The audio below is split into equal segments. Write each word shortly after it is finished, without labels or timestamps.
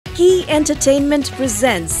Entertainment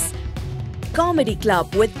presents Comedy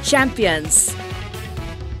Club with Champions.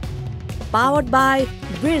 Powered by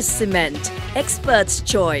Bir Cement, Expert's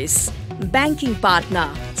Choice. Banking Partner,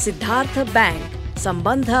 Siddhartha Bank.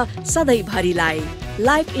 Sambandha Sadai Bharilai.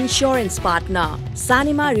 Life Insurance Partner,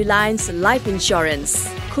 Sanima Reliance Life Insurance.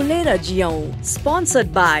 Khulera Jiyon.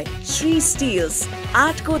 Sponsored by Shri Steels.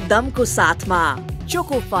 Aatko Damko Sathma.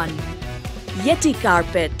 Choco Fun. Yeti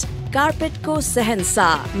Carpet. Carpet Ko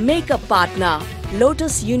Sehensa. Makeup Partner,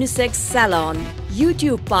 Lotus Unisex Salon.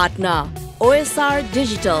 YouTube Partner, OSR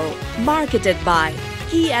Digital. Marketed by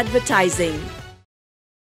Key Advertising.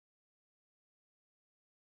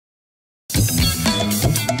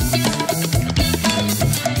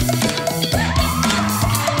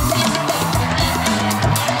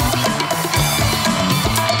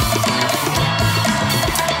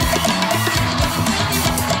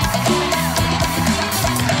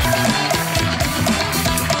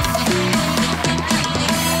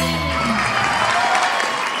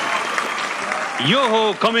 यो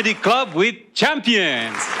हो comedy club with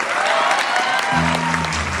champions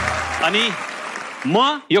अनि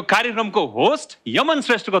म यो कार्यक्रमको host Yemen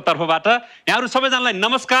श्रेष्ठको तर्फबाट यहाँहरु सबैजनालाई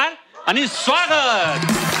नमस्कार अनि स्वागत।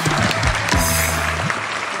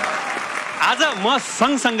 आज म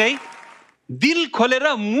सँगसँगै दिल खोलेर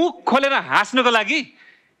मुख खोलेर हाँस्नको लागि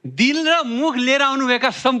दिल र मुख लिएर आउनुभएका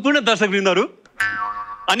सम्पूर्ण दर्शकवृन्दहरु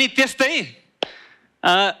अनि त्यस्तै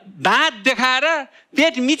दाँत देखाएर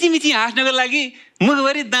पेट मिची मिची हाँस्नको लागि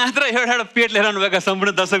मुखभरि दाँत र एउटा पेट लिएर आउनुभएका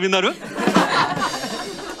सम्पूर्ण दर्शकवृन्दहरु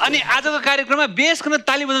अनि आजको कार्यक्रममा बेसको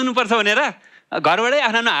ताली बजाउनु पर्छ भनेर घरबाटै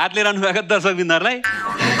आफ्नो हात लिएर आउनुभएका दर्शकवृन्दहरुलाई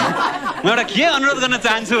म एउटा के अनुरोध गर्न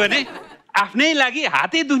चाहन्छु भने आफ्नै लागि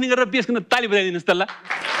हातै दुख्ने गरेर बेसको ताली बजाइदिनुस् त ल।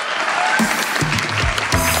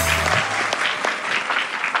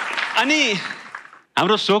 अनि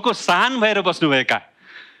हाम्रो शोको सान भएर बस्नुभएका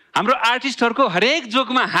हाम्रो आर्टिस्टहरुको हरेक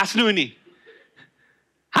जोकमा हाँस्नु हुने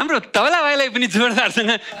हाम्रो तबला भाइलाई पनि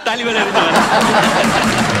जोरदारसँग ताली बजाइदिनु होला।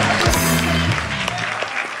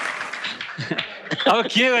 अब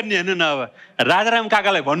के गर्ने हेर्नु न, अब राजाराम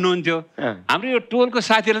काकालाई भन्नुहुन्थ्यो हाम्रो यो टोलको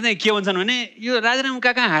साथीहरु चाहिँ के भन्छन् भने यो राजाराम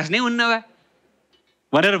काका हाँस्नै हुन्न बा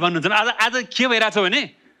भनेर भन्नुहुन्छ। आज आज के भइराछ भने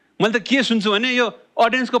मैले त के सुन्छु भने यो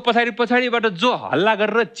अडियन्सको पछाडिबाट जो हल्ला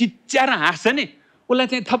गरेर चिच्याएर हाँस्छ नि उसलाई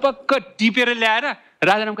चाहिँ थपक्क टिपेर ल्याएर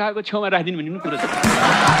राजाराम काकाको छेउमा राखिदिनु भन्ने कुरा छ।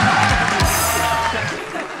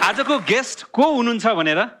 आजको गेस्ट को हुनुहुन्छ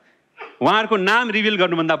भनेर उहाँहरुको नाम रिभिल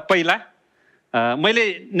गर्नुभन्दा पहिला मैले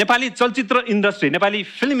नेपाली चलचित्र इन्डस्ट्री नेपाली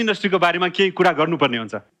फिल्म इन्डस्ट्रीको बारेमा केही कुरा गर्नुपर्ने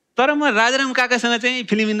हुन्छ। तर म राजाराम काकासँग चाहिँ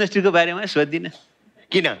फिल्म इन्डस्ट्रीको बारेमा सोध्दिन।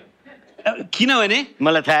 किनभने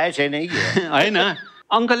मलाई थाहै छैन हैन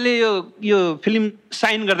अंकलले यो फिल्म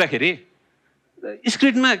साइन गर्दाखेरि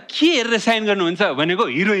स्क्रिप्टमा के हेरेर साइन गर्नुहुन्छ भनेको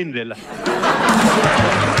हिरोइन रे ल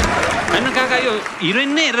हैन काका यो हिरोइन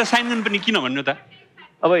नै हेरेर साइन गर्नुपर्ने किन भन्नु त?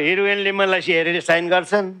 अब हिरोइनले मलाई हेरेर साइन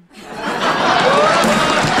गर्छन्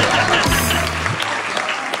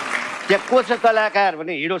त्यहाँ को छ कलाकार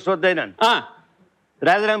भने हिरो सोध्दैनन्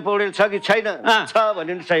राजाराम पौडेल छ कि छैन छ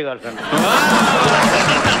भने सही गर्छन्।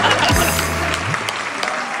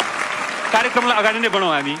 कार्यक्रमलाई अगाडि नै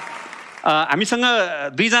बढाउँ हामी। हामीसँग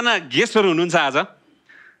दुईजना गेस्टहरु हुनुहुन्छ आज।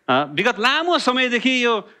 विगत लामो समयदेखि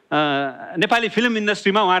यो नेपाली फिल्म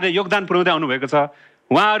इन्डस्ट्रीमा उहाँले योगदान पुर्याउँदै आउनुभएको छ।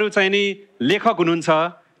 उहाँहरु चाहिँ नि लेखक हुनुहुन्छ,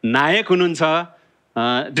 नायक हुनुहुन्छ,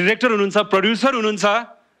 डिरेक्टर हुनुहुन्छ, प्रड्युसर हुनुहुन्छ,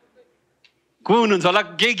 को हुनुहुन्छ होला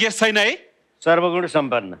केही गेस्ट छैन है? सर्वगुण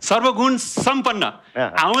सम्पन्न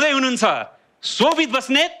आउँदै हुनुहुन्छ शोभित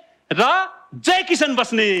बस्नेत र जय किशन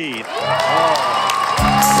बस्नेत।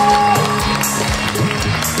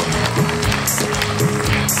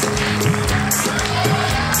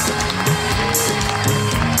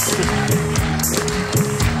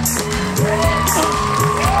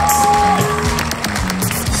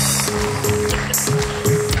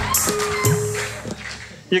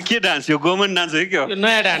 यो के डान्स, यो गोमन डान्स हो कि यो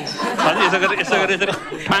नयाँ डान्स? हजुर यसो गरेर यसरी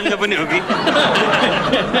ठाङ्ग पनि हो कि?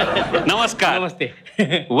 नमस्कार, नमस्ते,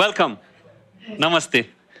 वेलकम, नमस्ते।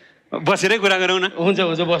 बसेरै कुरा गरौँ न? हुन्छ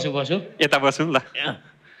बसु यता बसौँ ल।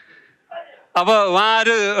 अब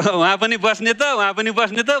उहाँ पनि बस्ने त उहाँ पनि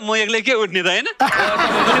बस्ने त म एक्लै के उठ्ने त हैन?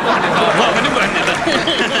 म पनि बस्ने त।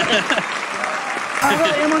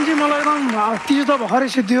 यमनजी मलाई एकदम तिज त भर्खरै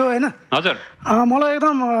सिद्धियो होइन? हजुर मलाई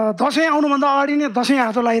एकदम दसैँ आउनुभन्दा अगाडि नै दसैँ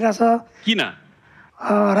हाँसो लागिरहेछ। किन?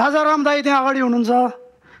 राजाराम दाई त्यहाँ अगाडि हुनुहुन्छ,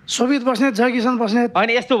 शोभित बस्नेत, जय किशन बस्नेत। होइन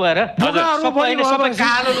यस्तो भएर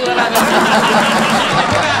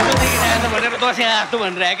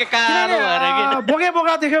बोके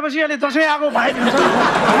बोका देखेपछि अहिले दसैँ आएको भाइ हुन्छ।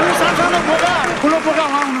 सानो बोका ठुलो बोका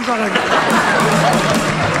उहाँ हुनुहुन्छ अगाडि।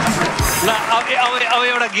 अब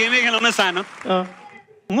एउटा गेमै खेलाउन सानो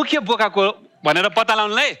मुख्य बोकाको भनेर पत्ता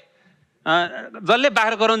लगाउनलाई जसले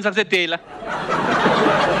बाख्रा गराउन सक्छ त्यही ल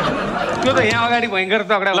त्यो त यहाँ अगाडि भयङ्कर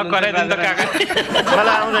तगडा गराइदिनु त काका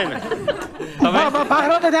मलाई आउँदैन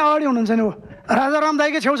बाख्रा त त्यहाँ अगाडि हुनुहुन्छ नि राजाराम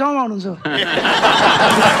दाईकै छेउछाउमा हुनुहुन्छ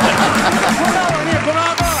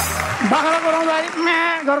बाख्रा गराउँदा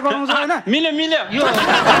गराउँछ होइन मिल्यो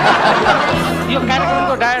यो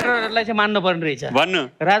कार्यक्रमको डाइरेक्टरलाई चाहिँ मान्नु पर्ने रहेछ भन्नु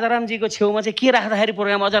राजारामजीको छेउमा चाहिँ के राख्दाखेरि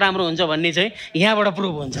प्रोग्राम अझ राम्रो हुन्छ भन्ने चाहिँ यहाँबाट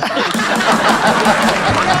प्रुभ हुन्छ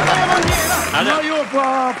यो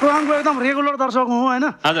प्रोग्रामको एकदम रेगुलर दर्शक हुँ होइन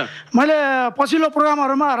मैले पछिल्लो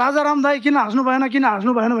प्रोग्रामहरूमा राजाराम दाई किन हाँस्नु भएन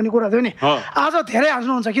भन्ने कुरा थियो नि आज धेरै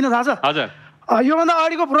हाँस्नुहुन्छ किन थाहा छ योभन्दा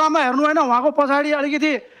अगाडिको प्रोग्राममा हेर्नु होइन उहाँको पछाडि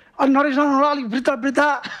अलिकति नरेशनहरू अलिक वृद्ध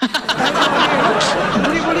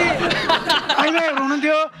बुढी आइमाईहरू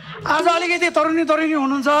हुनुहुन्थ्यो आज अलिकति तरुणी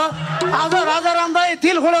हुनुहुन्छ आज राजाराम दाई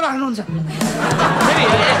दिल खोलेर हाँस्नुहुन्छ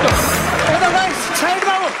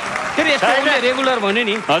साइडमा हो फेरि यस्तो उसले रेगुलर भन्यो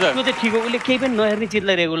नि त्यो चाहिँ ठिक हो उसले केही पनि नहेर्ने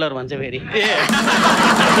चिजलाई रेगुलर भन्छ फेरि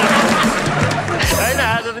होइन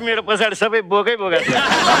आज त मेरो पछाडि सबै बोकै बोका छ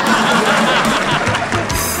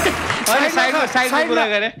कुरा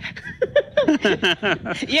गरे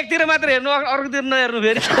एकतिर मात्र हेर्नु अर्कोतिर नहेर्नु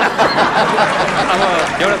फेरि अब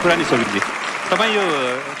एउटा कुरा नि सोभितजी तपाईँ यो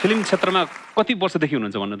फिल्म क्षेत्रमा कति वर्षदेखि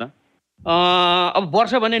हुनुहुन्छ भन्नु त अब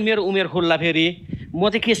वर्ष भने मेरो उमेर खुल्ला फेरि म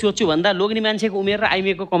चाहिँ के सोध्छु भन्दा लोग्ने मान्छेको उमेर र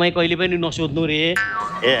आइमेको कमाइ कहिले पनि नसोध्नु रे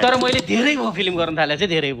तर मैले धेरै भयो फिल्म गर्न थाले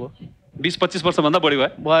चाहिँ धेरै भयो 20-25 वर्षभन्दा बढी भयो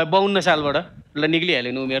 52 सालबाट ल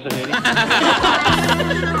निक्लिहाल्यो नि उमेर त फेरि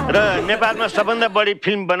र नेपालमा सबभन्दा बढी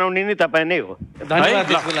फिल्म बनाउने नि तपाईँ नै हो धन्यवाद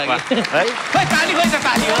त्यसको लागि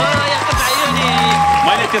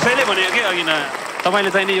मैले त्यसैले भने कि अघि न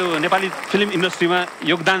तपाईँले चाहिँ नि यो नेपाली फिल्म इन्डस्ट्रीमा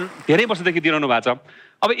योगदान धेरै वर्षदेखि दिइरहनु भएको छ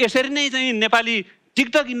अब यसरी नै चाहिँ नेपाली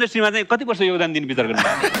टिकटक इन्डस्ट्रीमा चाहिँ कति वर्ष योगदान दिने विचार गर्नु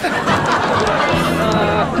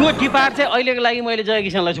त्यो डिपार चाहिँ अहिलेको लागि मैले जय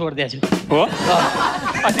किसनलाई छोडिदिएको छु हो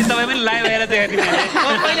अस्ति तपाईँ पनि लाइभ आएर देखाइदिनु ऊ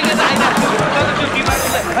पनि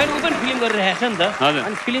फिल्म गरिरहेको छ नि त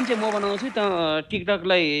अनि फिल्म चाहिँ म बनाउँछु त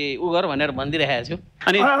टिकटकलाई उ गर भनेर भनिदिइरहेको छु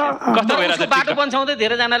अनि कस्तो भइरहेको छ बाटो पन्छाउँदै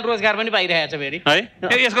धेरैजनाले रोजगार पनि पाइरहेको छ फेरि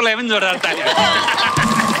है यसको लागि पनि जोरदार ताली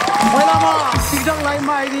पहिला म टिकटक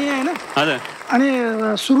लाइभमा आइदिएँ होइन हजुर अनि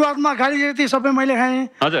सुरुवातमा गाली जति सबै मैले खाएँ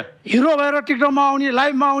हजुर हिरो भएर टिकटकमा आउने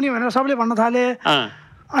लाइभमा आउने भनेर सबले भन्न थाले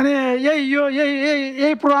अनि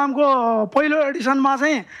यही प्रोग्रामको पहिलो एडिसनमा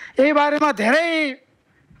चाहिँ यही बारेमा धेरै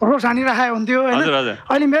रोस हानिराखेको हुन्थ्यो होइन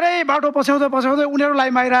अहिले मेरै बाटो पछ्याउँदै उनीहरू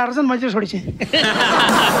लाइभमा आइरहेको छन् मैले चाहिँ छोडिछेँ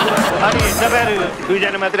अनि तपाईँहरू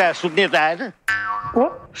दुईजना मात्रै सुत्ने त आएन को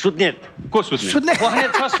सुत्ने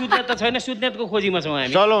त छैन सुत्नेतको खोजीमा छौँ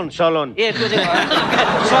हामी सलोन ए त्यो चाहिँ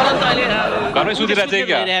सलोन त अहिले घरमै सुतिरहेको चाहिँ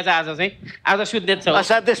के आज सुत्नेत छ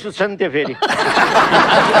असाध्यै सुत्छन् त्यो फेरि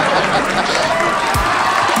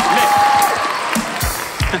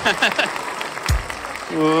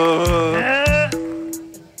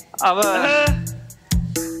अब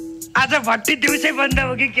आज भट्टी दिउँसै बन्द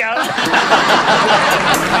हो कि क्या हो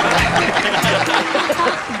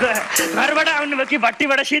घरबाट आउनुभयो कि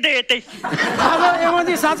भट्टीबाट सिधै यतै आज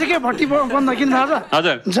एमजी साँच्चीकै भट्टी बन्द किन थाहा छ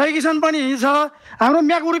हजुर जय किसान पनि यहीँ छ हाम्रो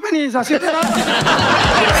म्याकुरी पनि यहीँ छ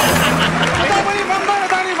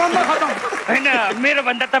होइन मेरो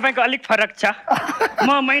भन्दा तपाईँको अलिक फरक छ म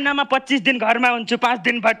महिनामा 25 दिन घरमा हुन्छु 5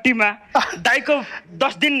 दिन भट्टीमा दाइको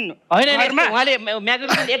 10 दिन होइन उहाँले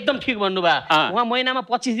म्याकुरी एकदम ठिक भन्नुभयो उहाँ महिनामा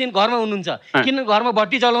 25 दिन घरमा हुनुहुन्छ किन घरमा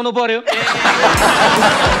भट्टी चलाउनु पर्यो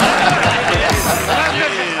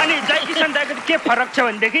अनि जय किसान दाइको के फरक छ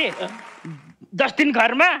भनेदेखि 10 दिन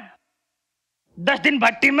घरमा 10 दिन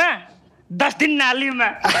भट्टीमा 10 दिन नालीमा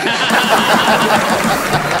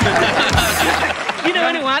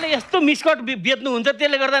किनभने उहाँले यस्तो मिसकट बेच्नुहुन्छ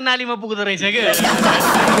त्यसले गर्दा नालीमा पुग्दो रहेछ कि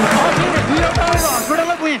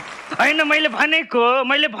होइन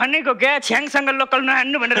मैले भनेको क्या छ्याङसँग लोकल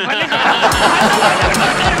नहान्नु भनेर भनेको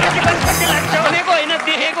होइन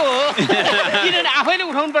देखेको हो किनभने आफैले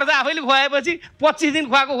उठाउनु पर्छ आफैले खुवाएपछि 25 दिन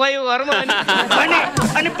खुवाएको खुवायो घरमा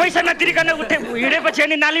अनि पैसा नतिरिकन हिँडेपछि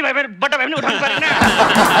अनि नाली भए बटा भए पनि उठाउनु परेन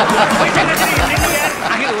पैसा नतिरी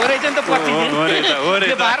आखिर हो रहेछ नि त 25 दिन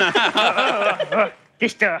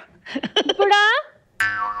त्यस्तो बुढा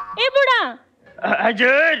ए बुढा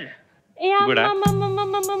हजुर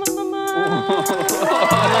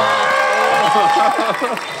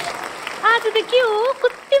आज त के हो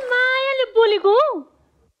कति मायाले बोलेको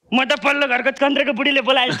म त पल्लो घरको चन्द्रको बुढीले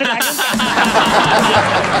बोलाए जस्तो लाग्यो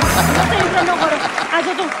आज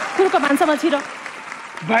त कुलको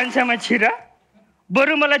भान्सामा छिर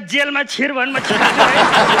बरु मलाई जेलमा छिर भन् म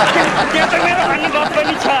त्यहाँ त मेरो अनुभव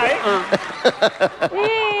पनि छ है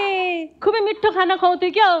ए खुबै मिठो खाना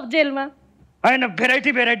खुवाउँथ्यो क्या जेलमा होइन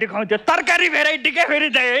भेराइटी भेराइटी खुवाउँथ्यो तरकारी भेराइटी क्या फेरि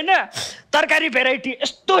त होइन तरकारी भेराइटी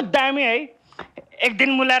यस्तो दामी है एक दिन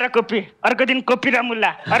मुला र कोपी अर्को दिन कोपी र मुला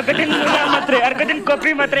अर्को दिन मुला मात्रै अर्को दिन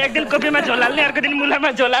कोपी मात्रै एक दिन कोपीमा झोल हाल्ने अर्को दिन मुलामा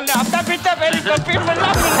झोल हाल्ने हप्ता बित्दा फेरि कोपी मुला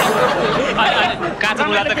काँचो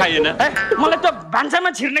मुला त खाइएन मलाई त भान्सामा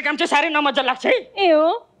छिर्ने काम चाहिँ साह्रै नमजा लाग्छ है ए हो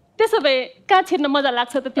त्यसो भए कहाँ छिर्न मजा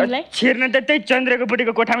लाग्छ त तिमीलाई छिर्न त त्यही चन्द्रको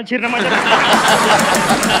बुढीको कोठामा छिर्न मजा लाग्छ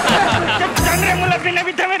चन्द्र मुला बिना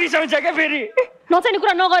बित्थामा रिसाउँछ क्या फेरि नचाहिने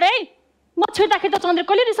कुरा नगर है म छिर्दाखेरि त चन्द्र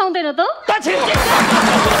कहिले रिसाउँदैन त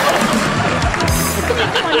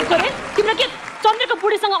तिम्रो के चन्द्रको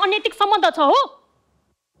बुढीसँग अनैतिक सम्बन्ध छ हो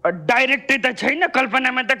डाइरेक्टै त छैन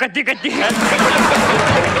कल्पनामा त कति कति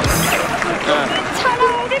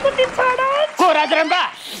को राजाराम बा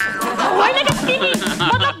होइन कि तिमी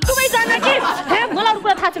मतलब दुवैजना के हे मलाई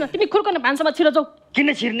कुरा थाहा छैन तिमी खुर्कन भान्सामा छिर जाऊ किन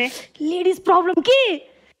छिर्ने लेडिज प्रब्लम के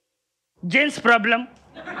जेन्ट्स प्रब्लम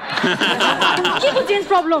के को जेन्ट्स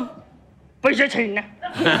प्रब्लम पैसा छैन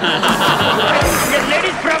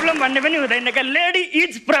लेडिज प्रब्लम भन्ने पनि हुँदैन क्या लेडी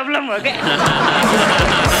इज प्रब्लम हो क्या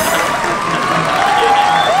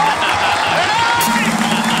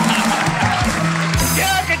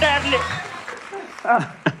केटाहरूले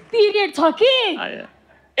पिरियड छ कि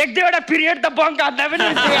एक दुईवटा पिरियड त बङ्क हान्दा पनि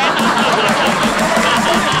हुन्छ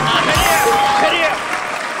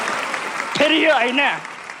फेरि यो होइन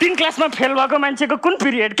 3 क्लासमा फेल भएको मान्छेको कुन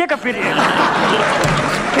पिरियड के का पिरियड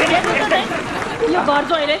यो घर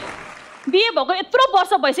जो अहिले बिहे भएको यत्रो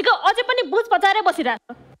वर्ष भइसक्यो अझै पनि बुझ पचाएर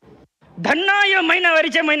बसिरहेको धन्न यो महिनावारी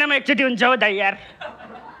चाहिँ महिनामा एकचोटि हुन्छ हो दाइ यार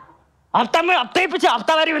हप्तामै हप्तैपछि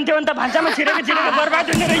हप्तावारी हुन्थ्यो भने त भान्सामा छिरेको बर्बाद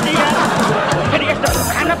हुने रहेछ यार फेरि यस्तो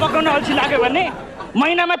खाना पकाउन अल्छी लाग्यो भने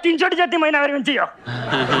महिनामा 3 चोटि जति महिनावारी हुन्छ यो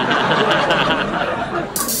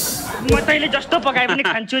म तैँले जस्तो पकाए पनि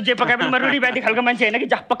खान्छु जे पकाए पनि म रुढीवादी खालको मान्छे होइन कि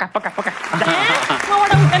जा पका पका पका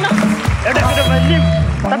एउटा कुरो भन्ने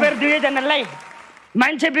तपाईँहरू दुवैजनालाई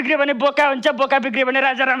मान्छे बिग्रियो भने बोका हुन्छ बोका बिग्रियो भने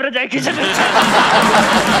राजाराम र जय किशन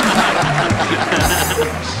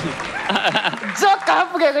जो कहाँ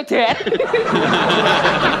पुगेको थियो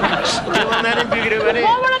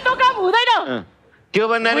त्यो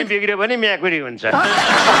भन्दा नि बिग्रियो भने म्याकुरी हुन्छ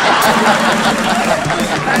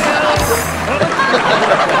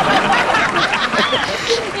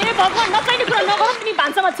भगवान नचाहिने कुरा नगरौँ तिमी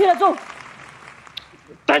भान्सामा छिर जाऊ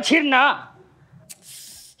त छिर्न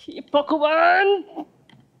भगवान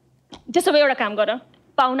त्यसो भए एउटा काम गर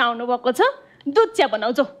पाहुना आउनु भएको छ दुध चिया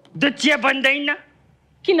बनाउँछौ दुध चिया बन्दैन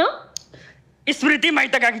किन स्मृति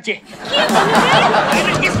माइत गएकी छे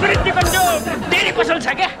स्मृति पनि डेरी पसल छ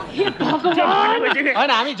क्या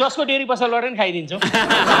होइन हामी जसको डेरी पसलबाट नि खाइदिन्छौँ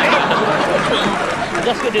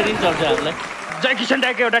जसको डेरी चल्छ हामीलाई जय किशन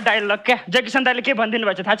दाईको एउटा डायलग क्या जय किशन दाईले के भनिदिनु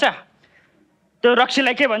भएको छ थाहा छ त्यो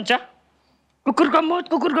रक्सीलाई के भन्छ कुकुरको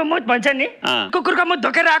मुत भन्छ नि कुकुरको मुत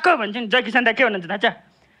धोकेर आएको भन्छ नि जय किशन दाई के भन्नुहुन्छ थाहा छ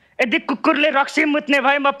यदि कुकुरले रक्सी मुत्ने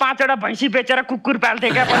भए म 5वटा भैँसी बेचेर कुकुर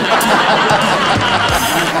पाल्थेँ क्या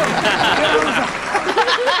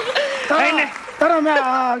तर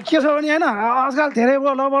के छ भने होइन आजकल धेरै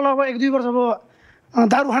भयो लगभग 1-2 वर्ष भयो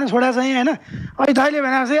दारू खाने छोडेको चाहिँ होइन अहिले दाइले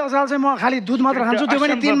भने चाहिँ आजकल चाहिँ म खालि दुध मात्र खान्छु त्यो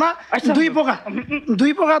पनि दिनमा 2 पोका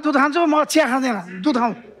दुध खान्छु म चिया खाँदैन दुध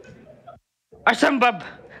खाउँ असम्भव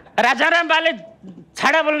राजाराम बाले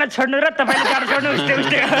छाडा बोल्न छोड्नु र तपाईँले गाह्रो छोड्नु उस्तै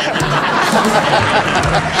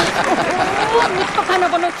खाना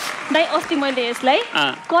बनाउ दाइ अस्ति मैले यसलाई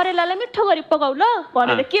करेलालाई मिठो गरी पकाउ ल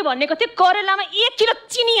भनेर के भनेको थिएँ करेलामा 1 किलो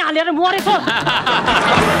चिनी हालेर मरेछ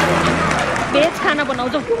भेज खाना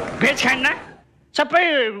बनाउँछौ भेज खान्न सबै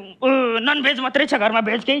नन भेज मात्रै छ घरमा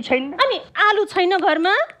भेज केही छैन अनि आलु छैन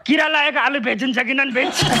घरमा किरा लागेको आलु भेज हुन्छ कि नन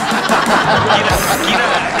भेज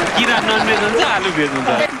किरा नन भेज हुन्छ आलु भेज हुन्छ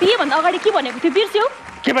बिहे भन्दा अगाडि के भनेको थियो बिर्स्यौ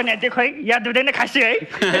के भने त्यो खै याद हुँदैन खासै है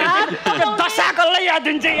दशाकल्लै याद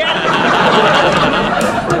हुन्छ यार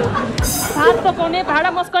भात पकाउने भाडा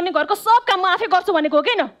मस्काउने घरको सब काम म आफै गर्छु भनेको हो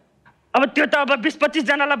किन अब त्यो त अब 20-25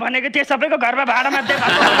 जनालाई भनेको थिएँ सबैको घरमा भाडामा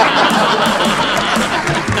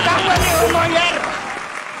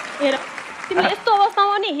हेर तिमी यस्तो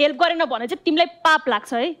अवस्थामा नि हेल्प गरेन भने चाहिँ तिमीलाई पाप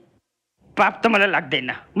लाग्छ है पाप त मलाई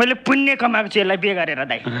लाग्दैन मैले पुण्य कमाएको छु यसलाई बिहे गरेर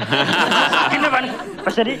दाइ किनभने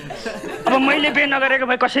कसरी अब मैले बिहे नगरेको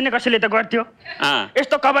भए कसै न कसैले त गर्थ्यो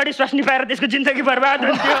यस्तो कबड्डी स्वास्नी पाएर त्यसको जिन्दगी बर्बाद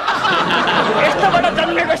हुन्थ्यो यस्तोबाट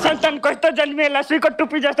जन्मेको सन्तान कस्तो जन्मिएला सुईको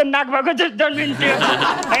टुप्पी जस्तो नाक भएको जस्तो जन्मिन्थ्यो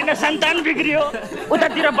होइन सन्तान बिग्रियो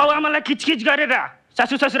उतातिर बाउआमालाई किचकिच गरेर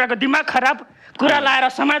सासू ससुराको दिमाग खराब कुरा लाएर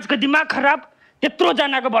समाजको दिमाग खराब त्यत्रो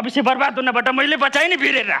जनाको भविष्य बर्बाद हुनबाट मैले बचाएँ नि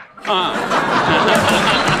बिरेर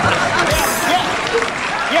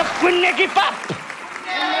यो पुण्य कि पाप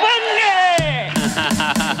पुण्य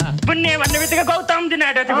पुण्य भन्ने बित्तिकै गौतम दिन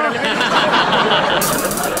आँट्यो त्यो कुराले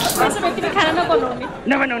त्यसो भए तिमी खाना नबनाउने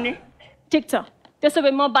नबनाउने ठिक छ त्यसो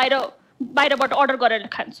भए म बाहिरबाट अर्डर गरेर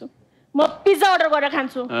खान्छु म पिज्जा अर्डर गरेर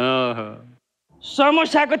खान्छु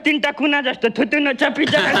समोसाको 3टा कुना जस्तो थुतु नछ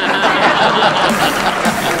पिज्जा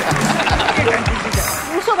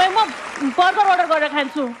उसो भए म बर्गर अर्डर गरेर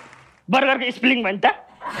खान्छु बर्गरको स्पेलिङ भन् त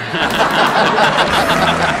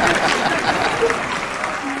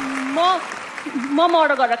मोमो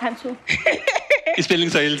अर्डर गरेर खान्छु स्पेलिङ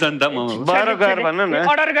सही छ नि त मोमो बर्गर भन्न न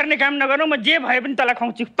अर्डर गर्ने काम नगर्नु म जे भए पनि तँलाई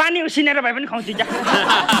खुवाउँछु पानी उसिनेर भए पनि खुवाउँछु जा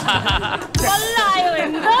बल्ल आयो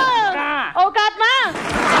हेर्नु औकातमा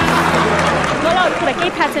मलाई अरू कुरा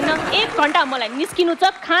केही थाहा छैन 1 घन्टा मलाई निस्किनु छ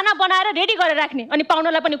खाना बनाएर रेडी गरेर राख्ने अनि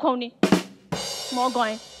पाहुनालाई पनि खुवाउने म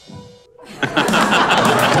गएँ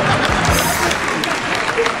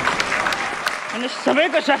अनि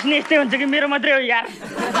सबैको स्वास्नी यस्तै हुन्छ कि मेरो मात्रै हो यार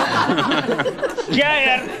क्या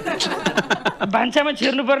यार भान्सामा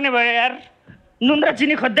छिर्नु पर्ने भयो यार नुन र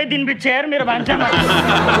चिनी खोज्दै दिन बित्छ यार मेरो भान्सामा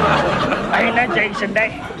होइन जय किशन दाइ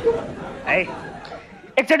है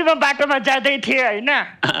एकचोटि म बाटोमा जाँदै थिएँ होइन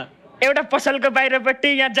एउटा पसलको बाहिरपट्टि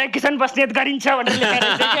यहाँ जय किशन बस्नेत गरिन्छ भनेर लेखेर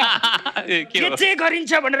के चाहिँ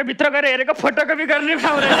गरिन्छ भनेर भित्र गएर हेरेको फोटोकपी गर्ने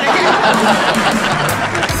ठाउँ रहेछ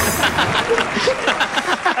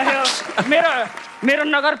मेरो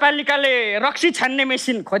नगरपालिकाले रक्सी छान्ने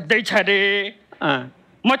मेसिन खोज्दैछ अरे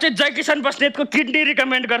म चाहिँ जय किशन बस्नेतको किडनी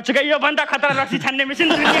रिकमेन्ड गर्छु क्या योभन्दा खतरा रक्सी छान्ने मेसिन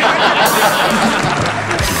के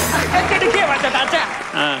भन्छ थाहा छ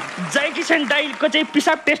जय किशन दाइको चाहिँ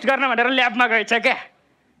पिसाब टेस्ट गर्न भनेर ल्याबमा गएछ क्या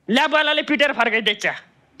ल्याबवालाले पिटेर फर्काइदिएछ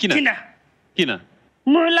किन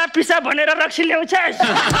मुला पिसाब भनेर रक्सी ल्याउँछ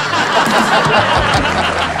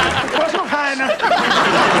कसो खाएन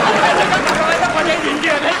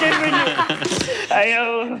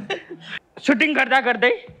सुटिङ गर्दा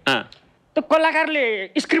गर्दै त्यो कलाकारले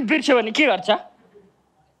स्क्रिप्ट बिर्स्यो भने के गर्छ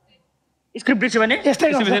स्क्रिप्ट बिर्स्यो भने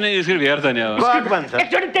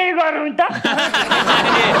एकचोटि त्यही गरौँ त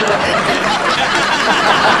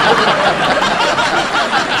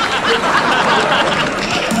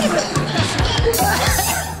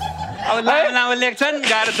लामो लेख्छन्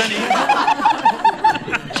गाह्रो छ नि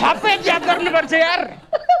छापै ज्याद गर्नुपर्छ यार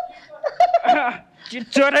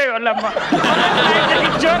चोरै होला म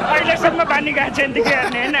चोर अहिलेसम्म बानी गएको छैन के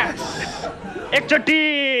गर्ने होइन एकचोटि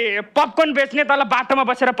पपकर्न बेच्ने तल बाटोमा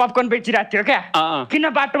बसेर पपकर्न बेचिरहेको थियो क्या किन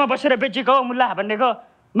बाटोमा बसेर बेचेको हो मुला भनेको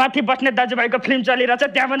माथि बस्ने दाजुभाइको फिल्म चलिरहेछ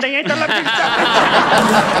त्यहाँभन्दा यहीँ तल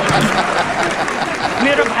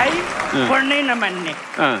मेरो भाइ पढ्नै नमान्ने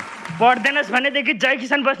पढ्दैनस् भनेदेखि जय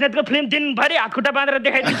किशन बस्नेतको फिल्म दिनभरि हातखुट्टा बाँधेर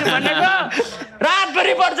देखाइदिन्छु भनेको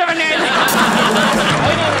रातभरि पढ्छ भने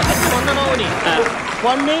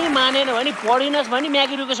पढ्नै मानेन भने पढिनस् भने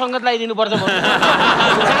म्यागिरुको सङ्गत लगाइदिनुपर्छ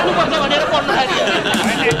जानुपर्छ भनेर पढ्नु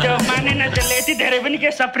त्यो मानेन त्यसले यति धेरै पनि के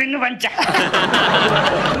सप्रिनु भन्छ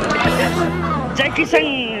जय किशन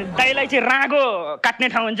दाइलाई चाहिँ रागो काट्ने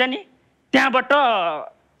ठाउँ हुन्छ नि त्यहाँबाट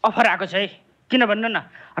अफर आएको छ है किन भन्नु न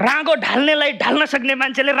रागो ढाल्नेलाई ढाल्न सक्ने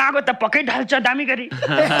मान्छेले रागो त पक्कै ढाल्छ दामी गरी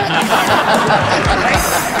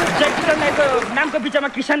जय किशन दाइको नामको बिचमा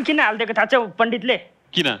किसान किन हालिदिएको थाहा छ पण्डितले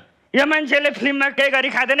किन यो मान्छेले फिल्ममा केही गरी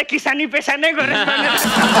खाँदैन किसानी पेसा नै गरेर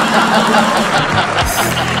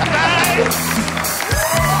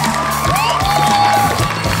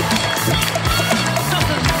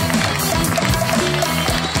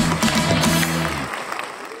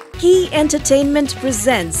Key Entertainment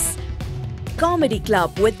presents Comedy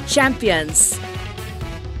Club with Champions.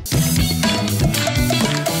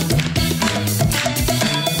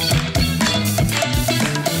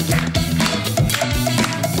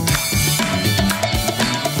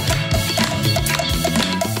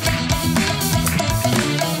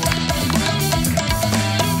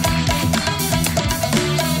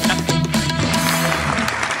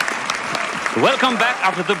 Welcome back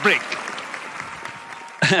after the break.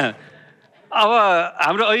 अब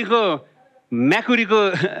हाम्रो अहिलेको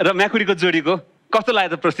म्याकुरीको जोडीको कस्तो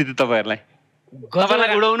लाग्यो त प्रस्तुति तपाईँहरूलाई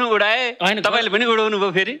तपाईँलाई उडाउनु उडाए होइन तपाईँले पनि उडाउनु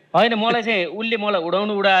भयो फेरि होइन मलाई चाहिँ उसले मलाई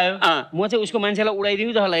उडाउनु उडायो म चाहिँ उसको मान्छेलाई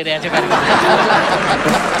उडाइदिउँ जस्तो लागिरहेको छ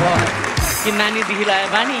कि नानीदेखि लाग्यो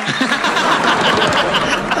बानी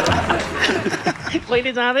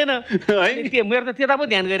कहिले जाँदैन मेरो त त्यता पो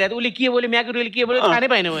ध्यान गइरहेको उसले के बोल्यो म्याकुरीले के बोल्यो थाहा नै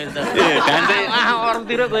पाएन मैले त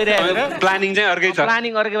अरूतिर गइरहेको प्लानिङ चाहिँ अर्कै छ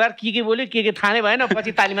प्लानिङ अर्कै भएर के बोल्यो के थाहा नै भएन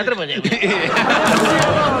पछि ताली मात्रै बजायो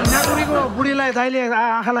म्याकुरीको बुढीलाई दाइले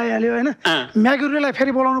आँखा लगाइहाल्यो होइन म्याकुरीलाई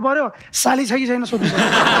फेरि बोलाउनु पर्यो साली छ कि छैन सोध्नु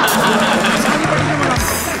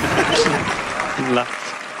ल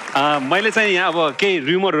मैले चाहिँ यहाँ अब केही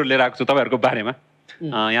र्युमरहरू लिएर आएको छु तपाईँहरूको बारेमा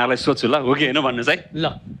यहाँलाई सोध्छु ल हो कि होइन भन्नुहोस् है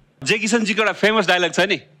ल जय किशनजीको एउटा फेमस डायलग छ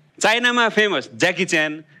नि चाइनामा फेमस ज्याकी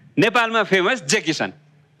च्यान, नेपालमा फेमस जय किशन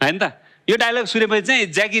हैन त? यो डायलग सुनेपछि चाहिँ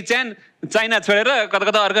ज्याकी च्यान चाइना छोडेर कता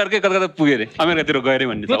कता अर्कै कता कता पुग्यो अरे, अमेरिकातिर गयो अरे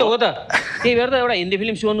भन्ने। त्यो त हो त। त्यही भएर त एउटा हिन्दी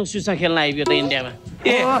फिल्म सोनु सुसा खेल्न आइयो त इन्डियामा।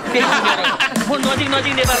 म नजिक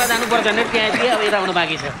नजिक नेपालमा जानुपर्छ भने त्यहाँ अब यता आउनु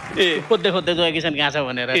बाँकी छ। खोज्दै खोज्दै जय किशन कहाँ छ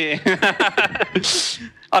भनेर।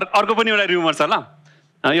 अर्को पनि एउटा रुमर छ ल,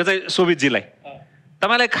 यो चाहिँ शोभितजीलाई।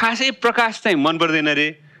 तपाईँलाई खासै प्रकाश चाहिँ मन पर्दैन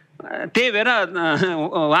अरे, त्यही भएर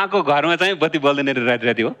उहाँको घरमा चाहिँ बत्ती बल्दैन अरे राति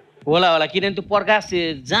राति हो? होला होला, किनभने त्यो प्रकाश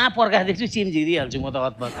जहाँ प्रकाश देख्छु चिम झिक्दिहाल्छु म त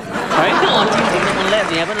हतपत है। चिम झिक्न मन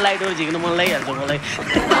लागिहाल्छ, यहाँ पनि लाइटहरू झिक्न मन लागिहाल्छ मलाई।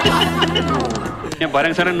 यहाँ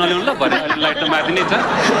भर्याङसर नल्याउनु ल, भर्याङ लाइट त माथि नै छ।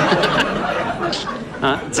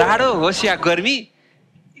 जाडो होस् या गर्मी,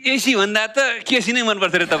 एसी भन्दा त केसी नै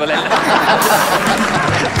मनपर्छ अरे तपाईँलाई?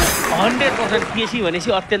 100% केसी भनेपछि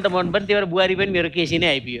अत्यन्त मन पनि, त्यही भएर बुहारी पनि मेरो केसी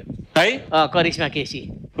नै आइपुग्यो है। करिश्मा केसी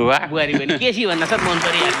वाह, बुहारी पनि केसी भन्दा साथ मन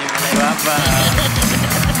परिहाल्ने मलाई।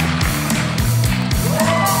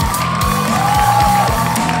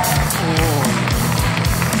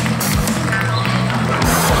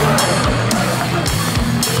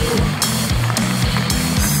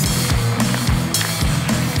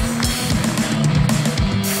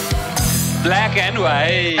 Black and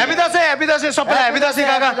white. Happy Dashain सबैलाई, ह्यापी दसैँ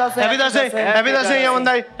काका, ह्यापी दसैँ यहाँ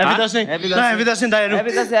भन्दै, ह्यापी दसैँ दाइहरू,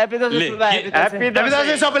 ह्यापी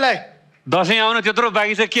दसैँ सबैलाई। दसैँ आउन त्यत्रो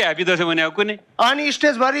बाँकी छ, के ह्यापी दसैँ भने कुनै? अनि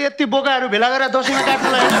स्टेजभरि यति बोकाहरू भेला गरेर दसैँमा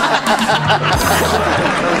काट्नलाई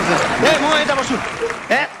ए म यता बस्छु,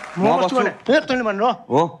 ए म बस्छु भने तैँले भन्नु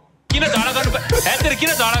हो। किन झगडा गर्नु? किन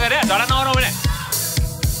झगडा गरे? झगडा नगरौँ भने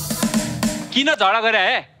किन झगडा गरे?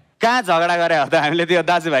 हे कहाँ झगडा गरे हो त? हामीले त्यो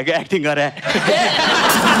दाजुभाइको एक्टिङ गरे।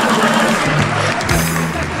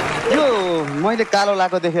 यो मैले कालो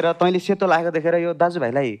लाएको देखेर, तैँले सेतो लागेको देखेर यो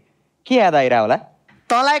दाजुभाइलाई के याद आइरह होला?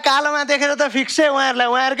 तँलाई कालोमा देखेर त फिक्सै उहाँहरूलाई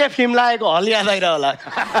उहाँहरूकै फिल्म लागेको हल याद आइरह होला।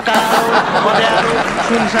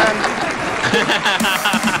 सुनसान।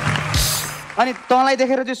 अनि तँलाई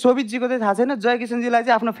देखेर चाहिँ शोभितजीको चाहिँ थाहा छैन, जय किशनजीलाई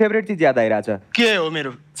चाहिँ आफ्नो फेभरेट चिज याद आइरहेछ। के हो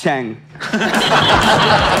मेरो? छ्याङ।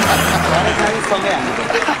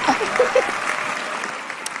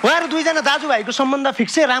 उहाँहरू दुईजना दाजुभाइको सम्बन्ध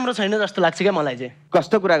फिक्सै राम्रो छैन जस्तो लाग्छ क्या मलाई चाहिँ।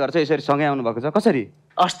 कस्तो कुरा गर्छ, यसरी सँगै आउनु भएको छ कसरी?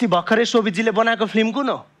 अस्ति भर्खरै शोभितजीले बनाएको फिल्म कुन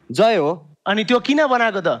हो? जय हो। अनि त्यो किन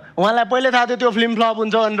बनाएको त? उहाँलाई पहिले थाहा थियो त्यो फिल्म फ्लप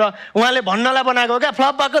हुन्छ भनेर, उहाँले भन्नलाई बनाएको क्या,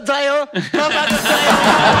 फ्लप भएको जय हो, फ्लप भएको जय हो।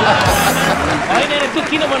 होइन त्यो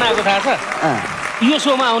किन बनाएको थाहा छ? यो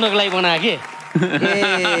सोमा आउनको लागि बनाएको के?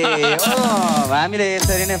 हामीले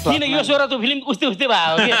यसरी नै किन यो सो र त्यो फिल्म उस्तै उस्तै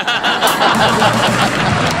भयो के?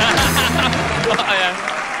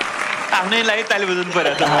 आफ्नै लागि ताली बजाउनु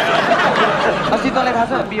पर्यो। अस्ति तँलाई थाहा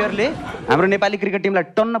छ बियरले हाम्रो नेपाली क्रिकेट टिमलाई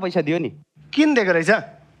टन्न पैसा दियो नि? किन दिएको रहेछ?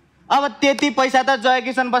 अब त्यति पैसा त जय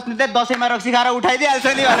किशन बस्नेतले दसैँमा रक्सी खाएर उठाइदिइहाल्छ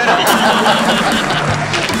नि भनेर।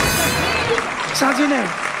 साँच्ची नै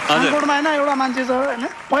कानकोटमा होइन एउटा मान्छे छ होइन,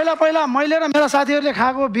 पहिला पहिला मैले र मेरा साथीहरूले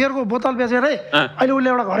खाएको बियरको बोतल बेचेरै अहिले उसले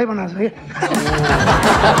एउटा घरै बनाएको छ कि।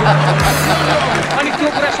 अनि त्यो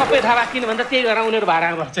कुरा सबै थाहा भएको किन भन्दा त्यही गरेर उनीहरू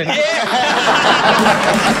भाडामा बस्छ नि।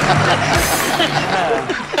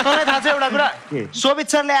 तँलाई थाहा छ एउटा कुरा? शोभित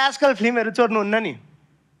सरले आजकल फिल्महरू चोर्नुहुन्न नि?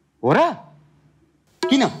 हो र?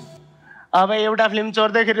 किन? अब एउटा फिल्म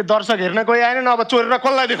चोर्दाखेरि दर्शक हेर्न कोही आएन, अब चोरेर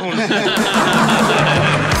कसलाई देखाउनु?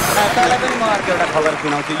 तँलाई पनि म अर्को एउटा खबर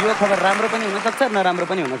सुनाउँछु। यो खबर राम्रो पनि हुनसक्छ नराम्रो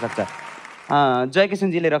पनि हुनसक्छ। जय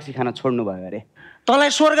किशनजीले रक्सी खान छोड्नु भयो अरे। तँलाई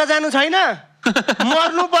स्वर्ग जानु छैन?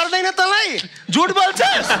 मर्नु पर्दैन तँलाई? झुट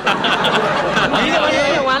बोल्छस्?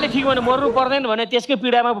 उहाँले ठिक भने मर्नु पर्दैन भने त्यसकै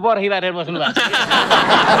पीडामा बर्खी बारेर बस्नु भएको छ।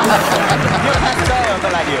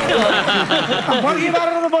 बर्खी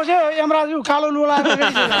बारेर बस्यो यमराजु कालो लुगा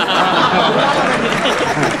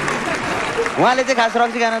उहाँले चाहिँ खास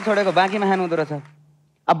रक्सी खान छोडेको बाँकीमा खानु हुँदो रहेछ।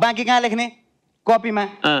 अब बाँकी कहाँ लेख्ने? कपीमा।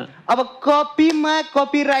 अब कपीमा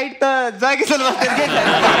कपिराइट त जय किशन बस्नेतकै छ।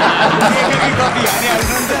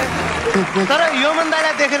 तर योमन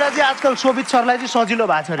दाइलाई देखेर चाहिँ आजकल शोभित सरलाई चाहिँ सजिलो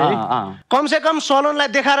भएको छ अरे। कमसे कम सलोनलाई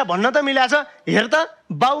देखाएर भन्न त मिलेको छ, हेर त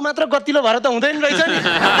बाउ मात्र गतिलो भएर त हुँदैन रहेछ नि।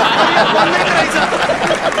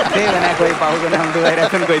 त्यही भने कोही बाउको नाम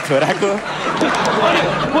डुबाइरहेछन्, कोही छोराको,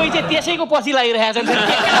 कोही चाहिँ त्यसैको पछि लागिरहेछ।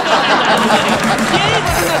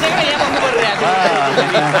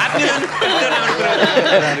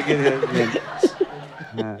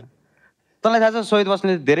 तँलाई थाहा छ शोभित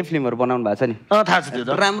बस्नेतले धेरै फिल्महरू बनाउनु भएको छ नि? थाहा छ त्यो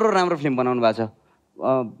त। राम्रो राम्रो फिल्म बनाउनु भएको छ।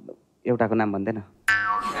 एउटाको नाम भन्दैन?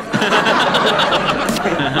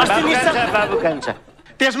 बाबु कान्छ।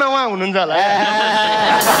 त्यसमा उहाँ हुनुहुन्छ होला।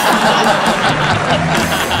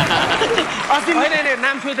 होइन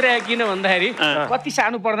नाम सोधिरहेको किन भन्दाखेरि कति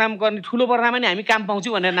सानो पर्दामा गर्ने ठुलो पर्दामा नि हामी काम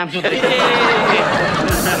पाउँछौँ भनेर नाम सोधिरहेको।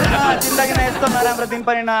 जिन्दगीमा यस्तो नराम्रो दिन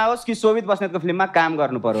पनि नआओस् कि शोभित बस्नेतको फिल्ममा काम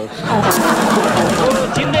गर्नु परोस्।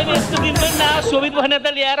 जिन्दगीमा यस्तो दिन पनि नआओस् शोभित बस्नेत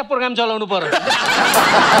ल्याएर प्रोग्राम चलाउनु परोस्।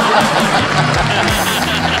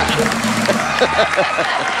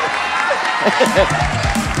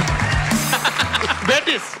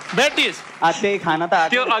 बेटिस त्यही खाना त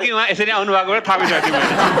त्यो अघि उहाँ यसरी आउनु भएको थाहा भइसक्यो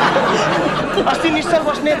मैले। अस्ति निश्चल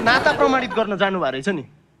बस्ने नाता प्रमाणित गर्न जानुभएको रहेछ नि।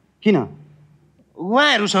 किन?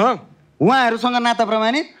 उहाँहरूसँग नाता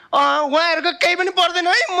प्रमाणित? उहाँहरूको केही पनि पर्दैन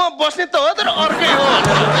है, म बस्ने त हो तर अर्कै हो।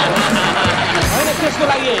 होइन त्यसको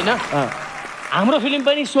लागि होइन, हाम्रो फिल्म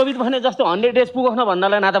पनि शोभित भने जस्तो 100 डेज पुगोस् न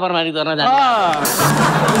भन्नलाई नाता प्रमाणित गर्न जान्छ।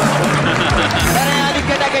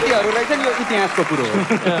 केटाकेटीहरू रहेछ नि यो इतिहासको कुरो हो।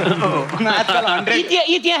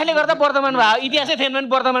 इतिहासले गर्दा वर्तमान भयो, इतिहासै थिएन भने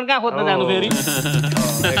वर्तमान कहाँ खोज्न जानु फेरि?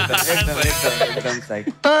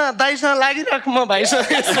 त दाइसँग लागिराख, म भाइसँग।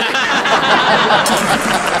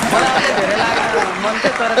 धेरै लाग्यो मन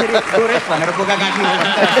चाहिँ, तर फेरि डोरेस भनेर बोका काट्नु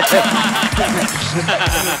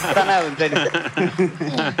तनाव हुन्छ नि।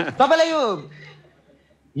 तपाईँलाई यो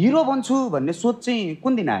हिरो बन्छु भन्ने सोच चाहिँ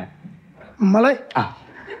कुन दिन आयो? मलाई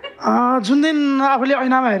जुन दिन आफूले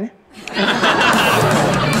ऐनामा हेरेँ।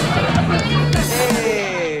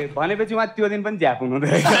 भनेपछि उहाँ त्यो दिन पनि झ्याप हुनुहुँदो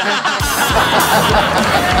रहेछ।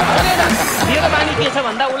 मेरो बानी के छ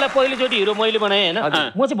भन्दा उसलाई पहिलोचोटि हिरो मैले बनाएँ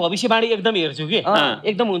होइन, म चाहिँ भविष्यवाणी एकदम हेर्छु कि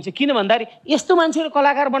एकदम हुन्छ। किन भन्दाखेरि यस्तो मान्छेले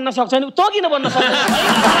कलाकार बन्न सक्छ नि, तँ किन बन्न सक्छ?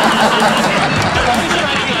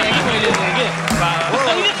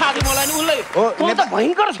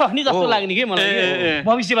 भयङ्कर छ नि जस्तो लाग्ने कि मलाई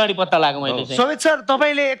भविष्यवाणी पत्ता लाग्यो मैले। शोभित सर,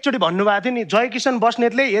 तपाईँले एकचोटि भन्नुभएको थियो नि जय किशन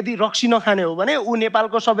बस्नेतले यदि रक्सी नखाने हो भने ऊ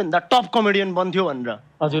नेपालको सबैभन्दा टप कमेडियन बन्थ्यो भनेर।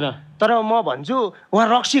 हजुर, तर म भन्छु उहाँ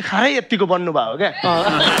रक्सी खाएरै यतिको बन्नुभयो क्या।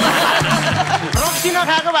 रक्सी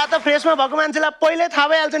नखाएको भए त फ्रेसमा भएको मान्छेलाई पहिल्यै थाहा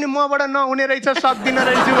भइहाल्छ नि मबाट नहुने रहेछ, सक्दिनँ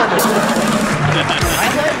रहेछु भनेर।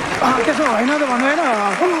 त्यसो होइन त भन्नु होइन,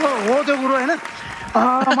 हो त्यो कुरो होइन।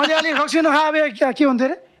 मैले अलिक रक्सी नखाए के हुन्थ्यो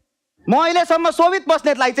अरे? म अहिलेसम्म शोभित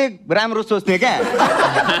बस्नेतलाई चाहिँ राम्रो सोच्ने क्या।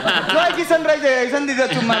 जय किशन रहेछ दिन्छ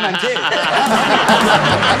चुम्मा मान्छे।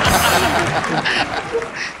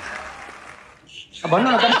 भन्नु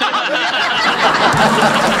न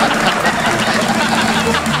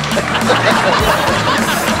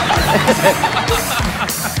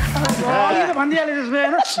भनिदिइहाल्यो त्यसो भए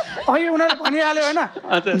होइन। अघि उनीहरूले भनिहाल्यो होइन,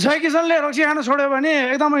 जय किशनले रक्सी खान छोड्यो भने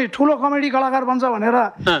एकदमै ठुलो कमेडी कलाकार बन्छ भनेर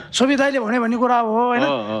शोभित दाइले भन्ने कुरा हो होइन।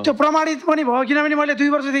 त्यो प्रमाणित पनि भयो, किनभने मैले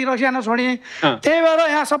 2 वर्षदेखि रक्सी खान छोडेँ। त्यही भएर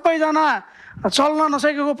यहाँ सबैजना चल्न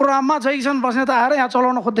नसकेको प्रोग्राममा जय किशन बस्नेत आएर यहाँ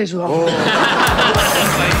चलाउन खोज्दैछु।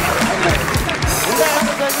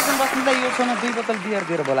 योसँग 2 बोतल बियर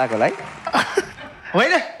दिएर बोलाएको होला है?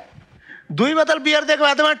 होइन, 2 बोतल बियर दिएको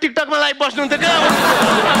भए त उहाँ टिकटकमा लाइभ बस्नुहुन्थ्यो क्या।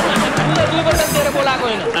 2 बोतल दिएर बोलाएको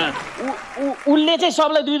होइन, उसले चाहिँ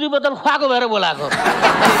सबलाई 2 बोतल खुवाएको भएर बोलाएको।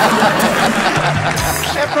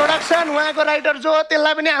 ए प्रोडक्सन, उहाँको राइटर जो हो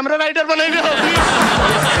त्यसलाई पनि हाम्रो राइटर बनाइदियो।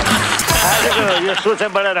 यो सोच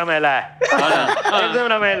बडा रमाइलो आयो, एकदम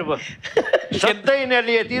रमाइलो भयो। सधैँ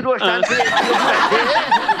यिनीहरूले यति रोस्ट हाल्थे,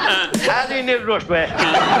 आज यिनीहरू रोस्ट भए।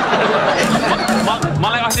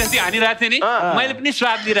 मलाई अस्ति अस्ति हानिरहेको थियो नि, मैले पनि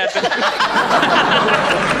स्वाद दिइरहेको थिएँ।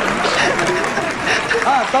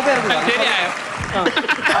 फेरि आयो।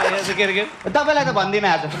 तपाईँलाई त भन्दिनँ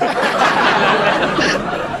आज।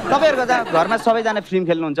 तपाईँहरूको त घरमा सबैजना फिल्म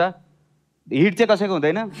खेल्नुहुन्छ, हिट चाहिँ कसैको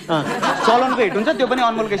हुँदैन, चलनको हिट हुन्छ, त्यो पनि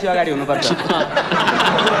अनमोल केसी अगाडि हुनुपर्छ।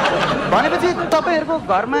 भनेपछि तपाईँहरूको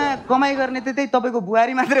घरमा कमाइ गर्ने त्यही तपाईँको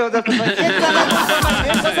बुहारी मात्रै हो जस्तो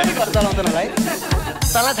कसरी घर चलाउँदैन होला है?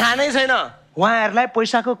 तँलाई थाहा नै छैन, उहाँहरूलाई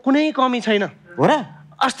पैसाको कुनै कमी छैन हो र?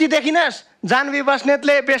 अस्ति देखिनस् जानवी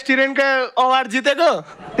बस्नेतले बेस्ट हिरोइनको अवार्ड जितेको।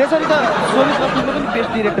 त्यसरी त शोभित बस्नेतले पनि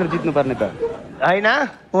बेस्ट डिरेक्टर जित्नुपर्ने त होइन,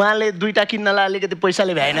 उहाँले 2टा किन्नलाई अलिकति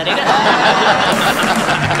पैसाले भ्याएन अरे क्या।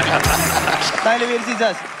 तैँले बिर्सी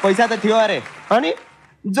जस पैसा त थियो अरे, अनि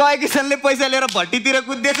जय किशनले पैसा लिएर भट्टीतिर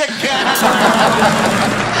कुद्दैछ।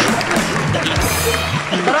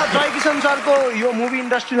 तर जय किशन सरको यो मुभी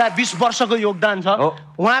इन्डस्ट्रीलाई 20 वर्षको योगदान छ।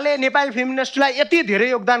 उहाँले नेपाली फिल्म इन्डस्ट्रीलाई यति धेरै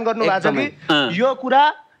योगदान गर्नु भएको छ कि यो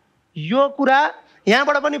कुरा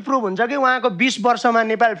यहाँबाट पनि प्रुभ हुन्छ कि उहाँको 20 वर्षमा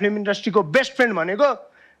नेपाली फिल्म इन्डस्ट्रीको बेस्ट फ्रेन्ड भनेको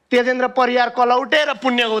तेजेन्द्र परियार कलौटे र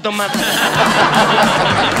पुण्य गौतम मात्र।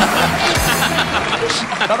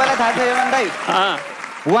 तपाईँलाई थाहा छ यमन दाइ,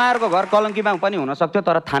 उहाँहरूको घर कलङ्कीमा पनि हुन सक्थ्यो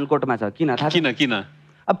तर थानकोटमा छ। किन थाहा? किन?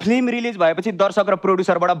 अब फिल्म रिलिज भएपछि दर्शक र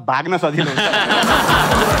प्रोड्युसरबाट भाग्न सजिलो हुन्छ।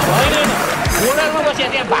 बोर्डरमा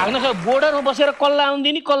बसेको त्यहाँ भाग्न सक्छ, बोर्डरमा बसेर कसलाई आउनु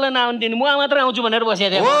दिने कसलाई नआउनु दिने, म मात्र आउँछु भनेर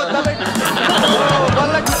बसेको थिएँ। हो, तपाईँ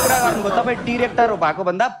कसलाई ठिक कुरा गर्नुभयो? तपाईँ डिरेक्टर भएको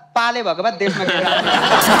भन्दा पाले भएको भए देशमा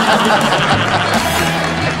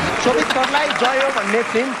शोभित सरलाई जयो भन्ने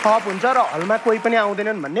फिल्म थप हुन्छ र हलमा कोही पनि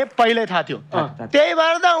आउँदैनन् भन्ने पहिल्यै थाहा थियो। त्यही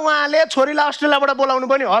भएर त उहाँले छोरीलाई अस्ट्रेलियाबाट बोलाउनु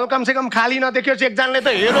पनि हल कमसेकम खाली नदेखियोस् एकजनाले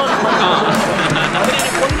त हेरो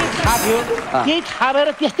थाहा थियो। त्यही थाहा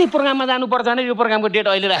भएर त्यस्तै प्रोग्राममा जानुपर्छ भने यो प्रोग्रामको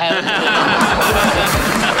डेट अहिले राखेर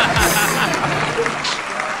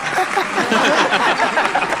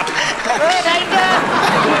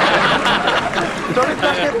शोभित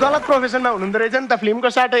बस्नेत गलत प्रोफेसनमा हुनुहुँदो रहेछ नि त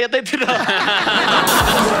फिल्मको साटो यतैतिर।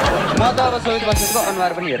 म त अब शोभित बस्नेतको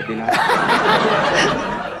अनुहार पनि हेर्दिनँ।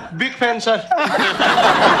 Big fan sir.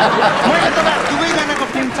 मैले तपाईँ दुवैजनाको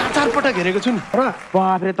फिल्म 4 पटक हेरेको छु नि।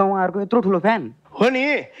 बाफ्रे त उहाँहरूको यत्रो ठुलो फ्यान हो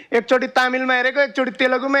नि। एकचोटि तामिलमा हेरेको, एकचोटि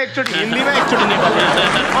तेलुगुमा, एकचोटि हिन्दीमा, एकचोटि नेपालीमा।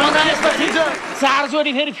 4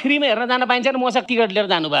 चोटि फेरि फ्रीमा हेर्न जान पाइन्छ नि। मसँग टिकट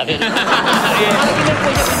लिएर जानुभयो फेरि।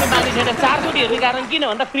 4 चोटि हेर्ने कारण किन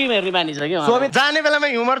भन्दा फ्रीमा हेर्ने बानी छ कि। शोभित जाने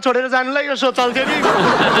बेलामा ह्युमर छोडेर जानुलाई यो सो चल्थ्यो कि।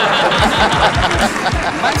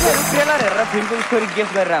 मान्छेहरू ट्रेलर हेरेर फिल्मको स्टोरी गेस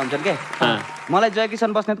गरेर हुन्छन् के। मलाई जय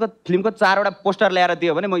किशन बस्नेतको फिल्मको 4 वटा पोस्टर ल्याएर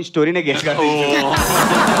दियो भने म स्टोरी नै गेस गर्दिन्छु।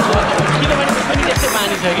 किनभने पनि त्यस्तै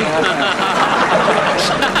बानी छ कि।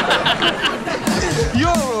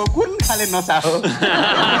 यो कुन खाले नसा हो?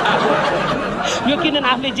 यो किनभने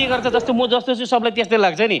आफूले जे गर्छ जस्तो म जस्तो छु सबलाई त्यस्तै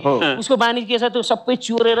लाग्छ नि। उसको बानी के छ त्यो सबै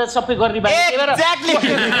चोरेर सबै गर्ने बानी। एक्ज्याक्टली।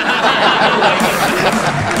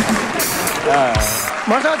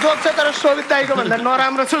 मसँग जोक छ तर शोभित दाइको भन्दा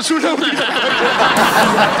नराम्रो छ सुनौ।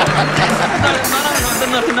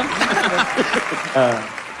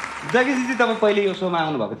 जगीजी तपाईँ पहिले यो सोमा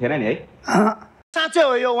आउनु भएको थिएन नि है? साँच्चै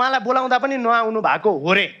हो, यो उहाँलाई बोलाउँदा पनि नआउनु भएको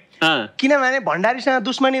हो रे। किनभने भण्डारीसँग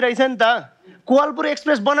दुश्मनी रहेछ नि त। कोवलपुर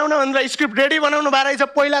एक्सप्रेस बनाउन भनेर स्क्रिप्ट रेडी बनाउनु भएको रहेछ,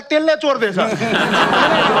 पहिला त्यसले चोर्दैछ।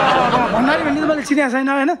 भण्डारी भन्ने त मैले चिनेको छैन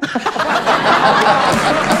होइन।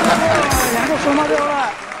 यहाँको सोमा चाहिँ एउटा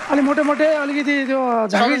अलि मोटे मोटे अलिकति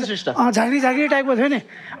त्यो झाँक्री टाइपको थियो नि।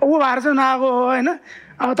 ऊ भएर चाहिँ नआएको हो होइन।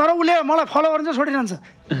 तर उसले मलाई फलो गर्न चाहिँ छोडिरहन्छ,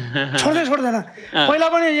 छोड्दैन। पहिला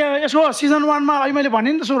पनि यसो सिजन 1 मा अहिले मैले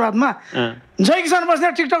भने नि त सुरुवातमा जय किशन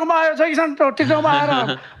बस्ने टिकटकमा आयो, जय किशन टिकटकमा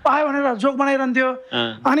आएर आयो भनेर जोक बनाइरहन्थ्यो।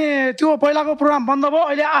 अनि त्यो पहिलाको प्रोग्राम बन्द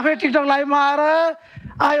भयो, अहिले आफै टिकटक लाइभमा आएर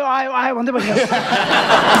आयो आयो आयो भन्दै बसिरहेको।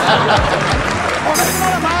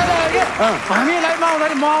 हामी लाइभमा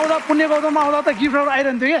आउँदाखेरि म आउँदा पुण्य गौतममा आउँदा त गिफ्टहरू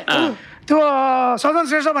आइरहन्थ्यो कि। त्यो सजन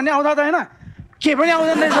श्रेष्ठ भन्ने आउँदा त होइन के पनि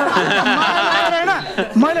आउँदैन रहेछ होइन।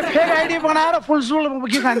 मैले फेक आइडी बनाएर फुलसुल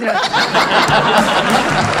गिफ्ट खान्थेँ।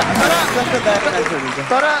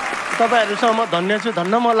 तर तपाईँहरूसँग म धन्य छु,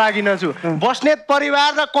 धन्न म लागिन छु। बस्नेत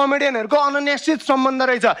परिवार र कमेडियनहरूको अनन्यसित सम्बन्ध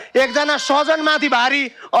रहेछ। एकजना सजन माथि भारी,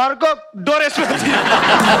 अर्को डोरेस माथि।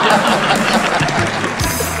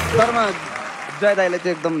 तर म जय दाइलाई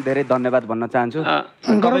चाहिँ एकदम धेरै धन्यवाद भन्न चाहन्छु।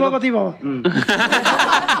 गर्व कति भयो?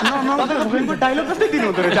 डायलग कस्तै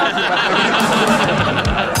दिनुहुँदो रहेछ।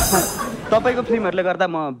 तपाईँको फिल्महरूले गर्दा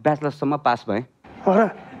म ब्याचलर्ससम्म पास भएँ।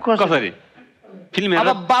 कसरी? फिल्म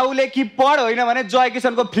अब बाउले कि पढ होइन भने जय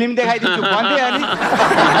किशनको फिल्म देखाइदिन्छु भन्थे अनि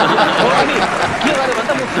के गर्यो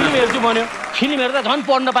भन्दा म फिल्म हेर्छु भन्यो। फिल्म हेर्दा झन्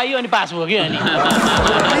पढ्न पाइयो अनि पास भयो कि। अनि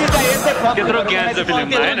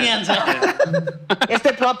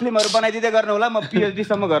यस्तै फ्लप फिल्महरू बनाइदिँदै गर्नु होला। म PhD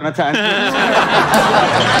सम्म गर्न चाहन्छु।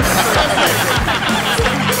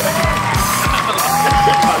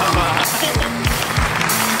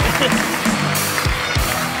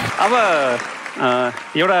 अब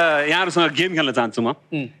एउटा यहाँहरूसँग गेम खेल्न चाहन्छु म।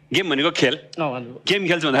 गेम भनेको खेल। गेम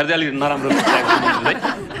खेल्छु भन्दाखेरि चाहिँ अलिक नराम्रो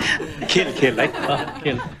खेल है।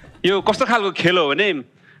 यो कस्तो खालको खेल हो भने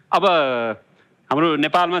अब हाम्रो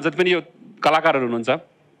नेपालमा जति पनि यो कलाकारहरू हुनुहुन्छ,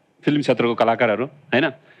 फिल्म क्षेत्रको कलाकारहरू होइन,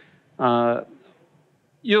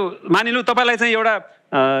 यो मानिलिउँ तपाईँलाई चाहिँ एउटा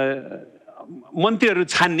मन्त्रीहरू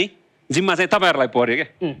छान्ने जिम्मा चाहिँ तपाईँहरूलाई पर्यो क्या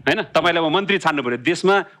होइन। तपाईँलाई अब मन्त्री छान्नु पऱ्यो,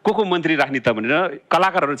 देशमा को मन्त्री राख्ने त भनेर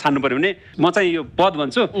कलाकारहरू छान्नु पऱ्यो भने म चाहिँ यो पद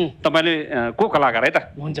भन्छु, तपाईँले को कलाकार है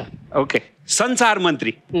त? हुन्छ, ओके। सञ्चार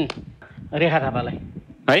मन्त्री रेखा थापालाई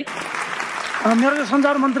है। मेरो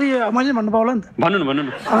सञ्चार मन्त्री मैले भन्नु पाउला नि त। भन्नु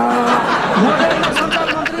न। म सञ्चार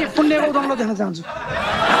मन्त्री पुण्य गौतमलाई देख्न चाहन्छु।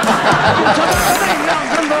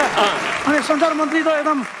 अनि सञ्चार मन्त्री त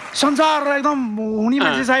एकदम सञ्चार एकदम हुने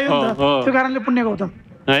मान्छे चाहियो नि त, त्यो कारणले पुण्य गौतम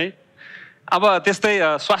है। अब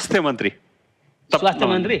त्यस्तै स्वास्थ्य मन्त्री। स्वास्थ्य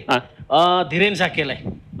मन्त्री धीरेन साक्यलाई।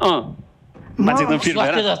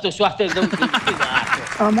 स्वास्थ्य एकदम।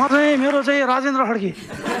 म चाहिँ मेरो चाहिँ राजेन्द्र खड्की।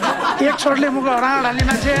 एक सर्टले मुख राँगा ढाल्ने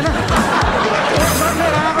मान्छे होइन, एक सर्टले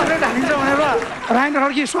राँगा कसरी ढालिन्छ भनेर राजेन्द्र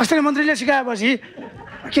खड्की स्वास्थ्य मन्त्रीले सिकाएपछि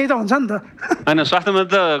केही त हुन्छ नि त हैन। स्वास्थ्य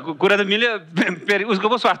मन्त्री त कुरा त मिल्यो, फेरि उसको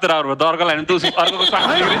पो स्वास्थ्य राम्रो भयो त अर्को लाइन त उसको अर्को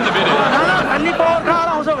स्वास्थ्य बिग्रिन्छ फेरि। अलि पावर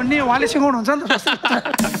कहाँ आउँछ भन्ने उहाँले सिकाउनुहुन्छ नि त।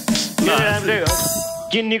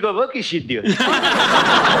 किन्नीको भयो कि सिद्धियो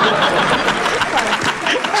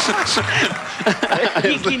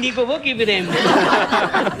किन्नीको भयो कि प्रेम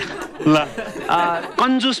ल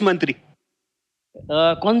कन्जुस मन्त्री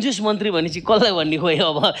कन्जुस मन्त्री भनेपछि कसलाई भन्ने खोइ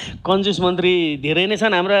अब कन्जुस मन्त्री धेरै नै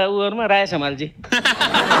छन् हाम्रा उहरूमा राय सम्हाल्जी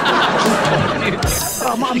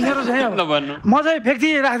मेरो चाहिँ म चाहिँ व्यक्ति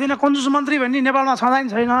राख्दिनँ कन्जुस मन्त्री भन्ने नेपालमा छँदैन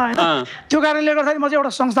छैन होइन त्यो कारणले गर्दाखेरि म चाहिँ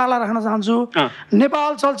एउटा संस्थालाई राख्न चाहन्छु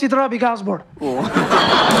नेपाल चलचित्र विकास बोर्ड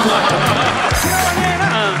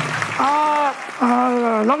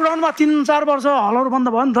लकडाउनमा 3-4 वर्ष हलहरू बन्द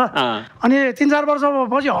भयो नि त अनि 3-4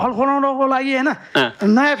 वर्षपछि हल खोलाउनको लागि होइन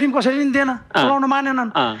नयाँ फिल्म कसैले पनि दिएन खोलाउन मानेनन्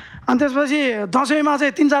अनि त्यसपछि दसैँमा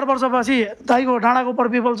चाहिँ 3-4 वर्षपछि दाइको डाँडाको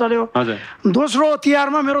पर्पिपल चल्यो दोस्रो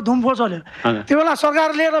तिहारमा मेरो धुम्फो चल्यो त्यो बेला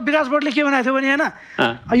सरकारले र विकास बोर्डले के भनेको थियो भने होइन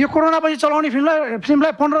यो कोरोनापछि चलाउने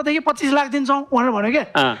फिल्मलाई 15 देखि 25 लाख दिन्छौँ भनेर भन्यो के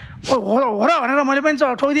हो र भनेर मैले पनि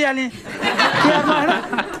ठोकिदिइहालेँ तिहारमा होइन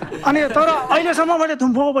अनि तर अहिलेसम्म मैले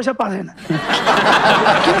धुम्फोको पैसा पाएको छैन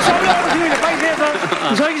किन सबले तिमीले पाइसकेको छ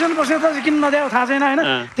जय किशन बस्नेत चाहिँ किन नदिएको थाहा छैन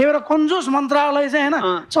होइन त्यही भएर कन्जुस मन्त्रालय चाहिँ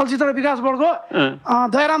होइन चलचित्र विकास बोर्डको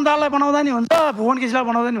दयाराम दाललाई बनाउँदा नि हुन्छ भुवन केसीलाई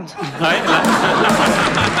बनाउँदा नि हुन्छ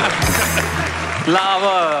ल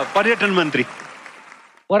अब पर्यटन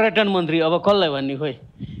मन्त्री अब कसलाई भन्ने खोइ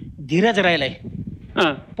धीरज राईलाई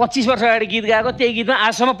 25 वर्ष अगाडि गीत गाएको त्यही गीतमा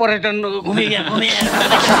आजसम्म पर्यटन घुमे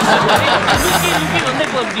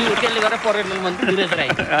त्यसले गर्दा पर्यटन मन्त्री धीरज राई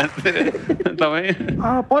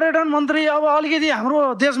पर्यटन मन्त्री अब अलिकति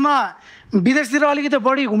हाम्रो देशमा विदेशतिर अलिकति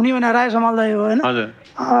बढी घुम्ने भने राय सम्हाल्दै हो होइन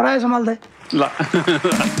राय सम्हाल्दै ल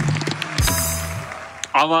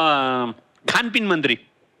अब खानपिन मन्त्री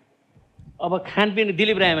अब खानपिन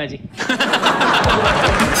दिलीप रायमाझी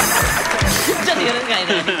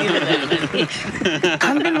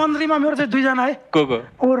खानपिन मन्त्रीमा मेरो चाहिँ 2 जना है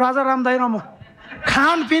को राजाराम दाइ र म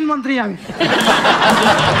खानपिन मन्त्री हामी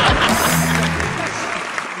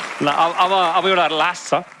ल अब एउटा लास्ट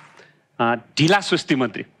छ ढिला सुस्ती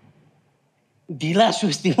मन्त्री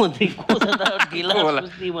को छ त ढिला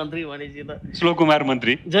सुस्ती मन्त्री भनेपछि त स्लो कुमार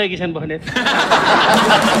मन्त्री जय किशन बस्नेत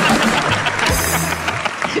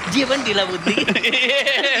जे पनि ढिला बुद्धि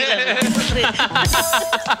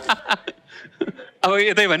अब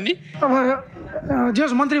यतै भन्ने अब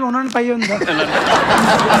जस मन्त्री हुन पनि पाइयो नि त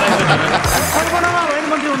कल्पनामा भयो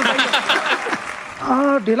मन्त्री हुनु पाइयो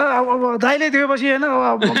ढिला अब दाइले दिएपछि होइन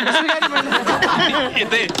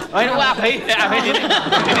यतै होइन ऊ आफै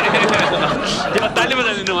ताली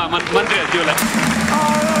बजाइदिनु मन्त्रीहरू त्योलाई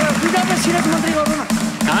दुईवटा सिरियस मन्त्री गर्नु न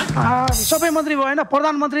सबै मन्त्री भयो होइन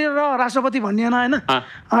प्रधानमन्त्री र राष्ट्रपति भनिएन होइन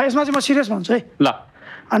यसमा चाहिँ म सिरियस भन्छु है ल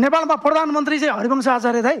नेपालमा प्रधानमन्त्री चाहिँ हरिवंश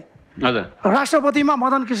आचार्य दाइ हजुर राष्ट्रपतिमा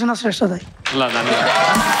मदन कृष्ण श्रेष्ठ दाइ ल धन्यवाद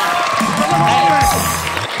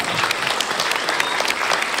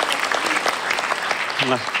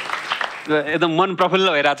एकदम मन प्रफुल्ल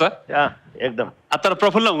भइरहेछ एकदम तर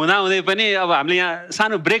प्रफुल्ल हुँदा हुँदै पनि अब हामीले यहाँ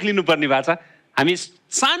सानो ब्रेक लिनुपर्ने भएको छ हामी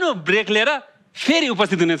सानो ब्रेक लिएर फेरि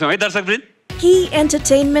उपस्थित हुनेछौँ है दर्शकवृन्द Key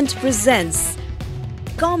Entertainment presents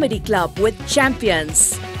Comedy Club with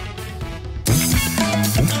Champions.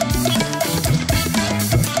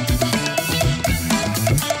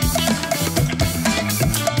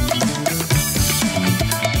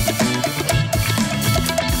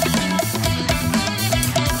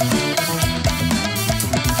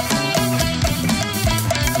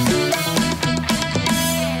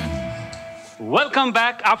 Welcome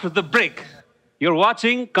back after the break. You're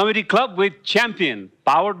watching Comedy Club with Champion,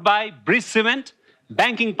 powered by Bridge Cement,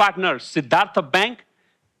 banking partner Siddhartha Bank,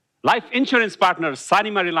 life insurance partner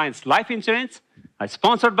Sanima Reliance Life Insurance,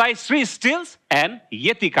 sponsored by Sri Steels and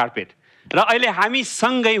Yeti Carpet. र अहिले हामी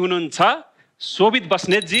सँगै हुनुहुन्छ शोभित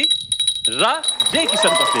बस्नेत जी र जय किशन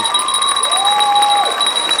बस्नेत जी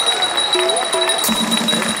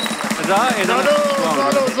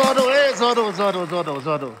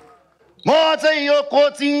म चाहिँ यो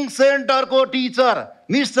coaching सेन्टरको teacher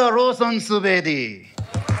mister रोसन सुवेदी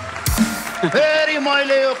फेरि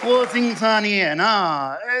मैले यो कोचिङ छ नि होइन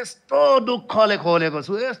यस्तो दुःखले खोलेको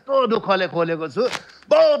छु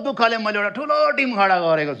बहुत दुःखले मैले एउटा ठुलो टिम खडा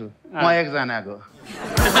गरेको छु म एकजनाको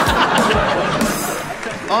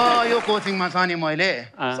यो कोचिङमा छ नि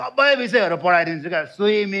मैले सबै विषयहरू पढाइदिन्छु क्या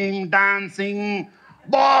स्विमिङ डान्सिङ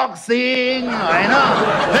बक्सिङ होइन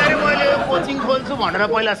फेरि मैले यो कोचिङ खोल्छु भनेर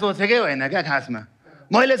पहिला सोचेकै होइन क्या खासमा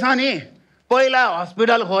मैले छ नि पहिला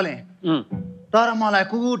हस्पिटल खोलेँ तर मलाई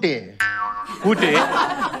कुटे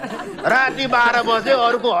राति 12 बजे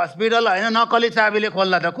अरूको हस्पिटल होइन नक्कली चाबीले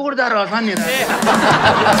खोल्दा त कुट्दा रहेछ नि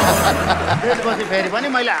त्यसपछि फेरि पनि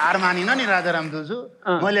मैले हार मानिनँ नि राजाराम दाजु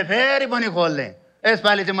मैले फेरि पनि खोल्देँ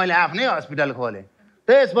यसपालि चाहिँ मैले आफ्नै हस्पिटल खोलेँ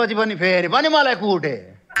त्यसपछि पनि फेरि पनि मलाई कुटे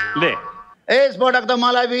ले यसपटक त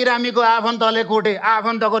मलाई बिरामीको आफन्तले कुटे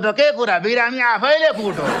आफन्तको त के कुरा बिरामी आफैले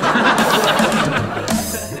कुटो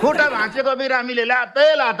खुट्टा भाँचेको बिरामीले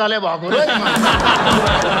लातले भएको र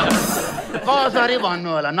कसरी भन्नु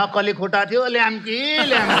होला नक्कली खुट्टा थियो ल्याम्की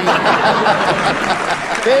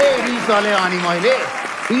त्यही रिसले अनि मैले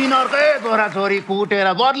तिनीहरूकै छोराछोरी कुटेर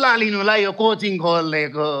बदला लिनुलाई यो कोचिङ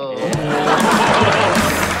खोलिदिएको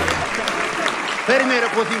फेरि मेरो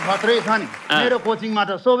कोचिङ खत्रै छ नि मेरो कोचिङमा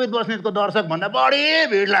त शोभित बस्नेतको दर्शक भन्दा बढी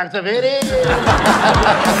भिड लाग्छ फेरि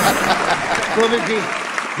शोभितजी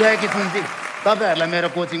जय किशनजी तपाईँहरूलाई मेरो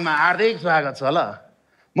कोचिङमा हार्दिक स्वागत छ ल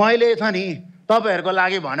मैले छ नि तपाईँहरूको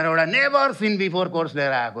लागि भनेर एउटा नेभर सिन बिफोर कोर्स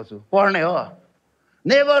लिएर आएको छु पढ्ने हो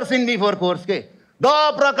नेभर सिन बिफोर कोर्स के द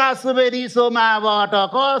प्रकाश सुवेदी सोमाबाट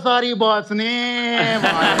कसरी बच्ने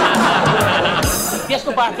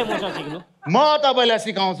त्यसको पाठ चाहिँ मसँग सिक्नु म तपाईँलाई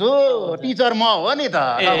सिकाउँछु टिचर म हो नि त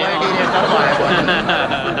डिरेक्टर भएको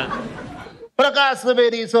प्रकाश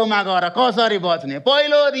सुवेदी सोमा गएर कसरी बच्ने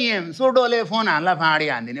पहिलो नियम सुडोले फोन हान्ला फाँडी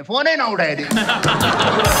हान्दिने फोनै नउठाइदिने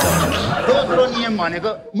दोस्रो नियम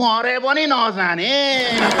भनेको मरे पनि नजाने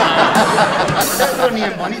तेस्रो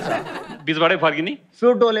नियम पनि छ बिचबाटै फर्किने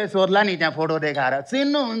सुडोले सोध्ला नि त्यहाँ फोटो देखाएर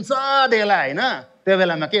चिन्नुहुन्छ देला होइन त्यो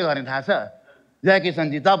बेलामा के गर्ने थाहा छ जय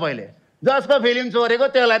किशनजी तपाईँले जसको फिल्म चोरेको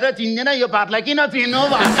त्यसलाई त चिन्दैन यो पातलाई किन चिन्नु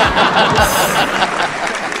भन्छ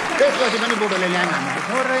त्यसपछि पनि बुढोले ल्याङ हान्नु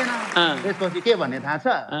छोड्दैन त्यसपछि के भन्ने थाहा छ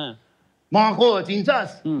म को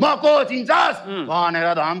चिन्छस् भनेर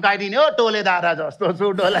धम्काइदिने हो टोले दादा जस्तो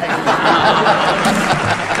सुडोलाई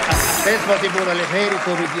त्यसपछि बुढोले फेरि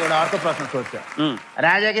शोभितजी एउटा अर्को प्रश्न सोध्छ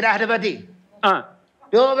राजा कि राष्ट्रपति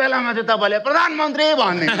त्यो बेलामा चाहिँ तपाईँले प्रधानमन्त्री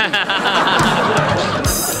भन्ने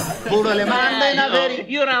बुढोले मान्दैन फेरि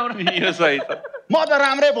यो राम्रो यो सही छ म त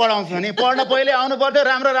राम्रै पढाउँछु नि पढ्न पहिले आउनु पर्थ्यो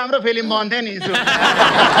राम्रो फिल्म बन्थ्यो नि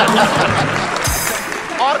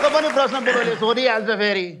अर्को पनि प्रश्न बुढोले सोधिहाल्छ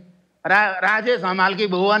फेरि राजेश हमाल कि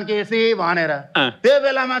भुवन केसी भनेर त्यो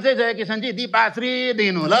बेलामा चाहिँ जय किशनजी दिपाश्री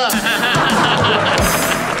दिनु ल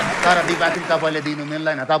तर दिपाश्री तपाईँले दिनु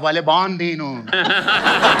मिल्दैन तपाईँले भनिदिनु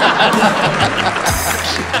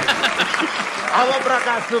अब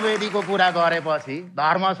प्रकाश सुवेदीको कुरा गरेपछि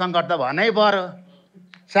धर्म सङ्कट त भन्नै पर्यो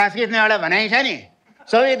संस्कृतमा एउटा भनाइ छ नि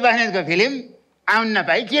शोभित बस्नेतको फिल्म आउन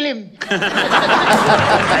नपाई चिलिम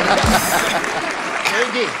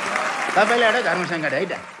तपाईँलाई एउटा धर्म सङ्कट है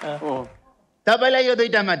त तपाईँलाई यो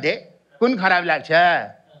दुईटा मध्ये कुन खराब लाग्छ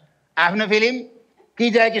आफ्नो फिल्म कि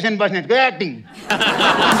जय किशन बस्नेतको एक्टिङ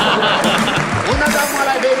हुन त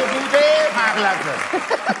मलाई फेरि दुईटै फाँक लाग्छ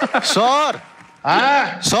सर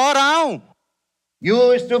सर आऊ You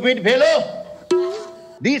stupid fellow!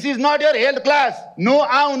 This is not your health class. No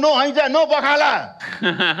आऊ, no हैजा, no पखाला.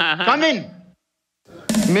 Come in.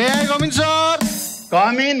 May I come in, sir?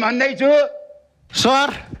 Come in भन्दैछु. Sir.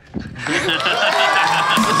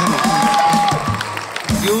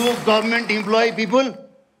 You government employee people,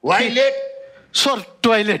 why late? Sir,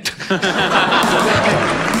 toilet.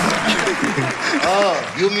 Oh,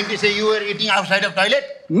 you mean to say you were eating outside of toilet?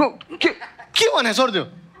 No. के भने sir त्यो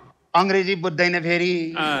अंग्रेजी बुझ्दैन फेरि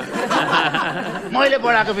मैले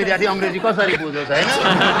पढाएको विद्यार्थी अंग्रेजी कसरी बुझ्छ हैन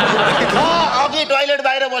अघि टोयलेट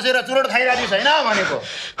बाहिर बसेर चुरोट खाइराखी छैन भनेको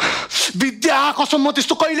विद्या कसम म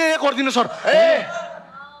त्यस्तो कहिले गर्दिन सर ए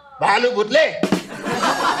भालु भूतले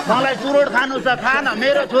मलाई चुरोट खानु छ खान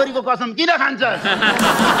मेरो छोरीको कसम किन खान्छस्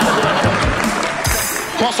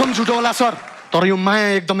कसम झुटो होला सर तर यो माया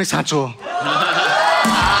एकदमै साँचो हो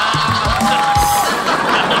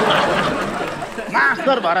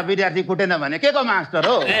मास्टर भएर विद्यार्थी कुटेन भने के को मास्टर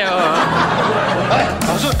हो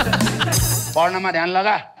हजुर पढ्नमा ध्यान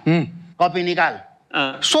लगा कपी निकाल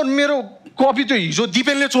सर मेरो कपी त हिजो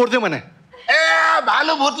दिपेनले चोर्दियो भने ए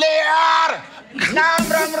भालु भूतले यार नाम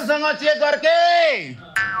राम्रोसँग चेक गर्के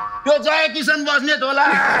त्यो जय किशन बस्नेत होला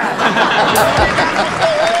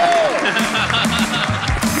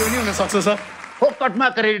त्यो नि हुन सक्छ सर फोकटमा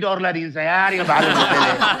क्रेडिट अरूलाई दिन्छ यार यो भालु भूतले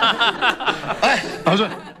हजुर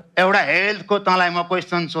एउटा हेल्थको तँलाई म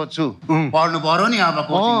क्वेसन सोध्छु पढ्नु पर्यो नि अब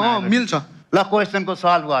कोचिङमा मिल्छ ल क्वेसनको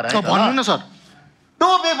सल्भ गर है भन्नु न सर टु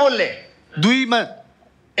पिपुलले दुईमा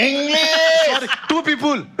इंग्लिश टु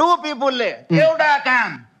पिपुलले एउटा काम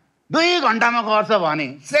 2 घण्टामा गर्छ भने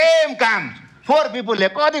सेम काम 4 पिपुलले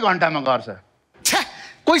कति घण्टामा गर्छ छ्या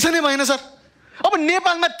क्वेसनै भएन सर अब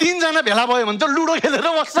नेपालमा 3 जना भेला भयो भने त लुडो खेलेर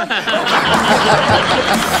बस्छ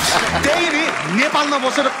त्यही नि नेपालमा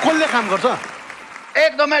बसेर कसले काम गर्छ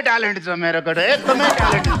एकदमै ट्यालेन्ट छ मेरो केटा एकदमै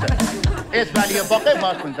ट्यालेन्ट छ यसपालि यो पक्कै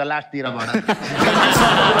फर्स्ट हुन्छ लास्टतिरबाट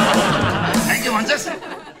थ्याङ्क यू भन्छस्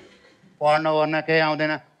पढ्न ओर्न केही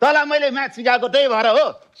आउँदैन तँलाई मैले म्याथ सिकाएको त्यही भएर हो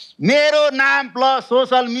मेरो नाम प्लस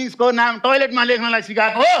सोसल मिन्सको नाम टोइलेटमा लेख्नलाई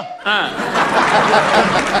सिकाएको हो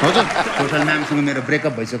हजुर सोसल म्यामसँग मेरो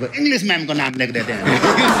ब्रेकअप भइसक्यो इङ्ग्लिस म्यामको नाम लेख्दै थिएँ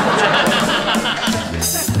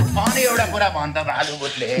अनि एउटा कुरा भन् त भालु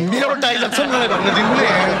बोटले मेरो डाइलग छ मलाई भन्न दिनु नि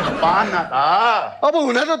भन्न त अब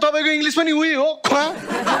हुन त तपाईँको इङ्ग्लिस पनि उही हो खुवा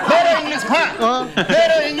मेरो इङ्ग्लिस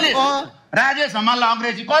मेरो इङ्ग्लिस राजेश हमाललाई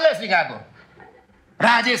अङ्ग्रेजी कसले सिकाएको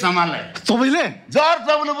राजेश हमाललाई तपाईँले जर्ज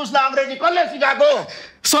डब्लु बुशलाई अङ्ग्रेजी कसले सिकाएको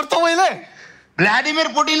सर तपाईँले भ्लादिमिर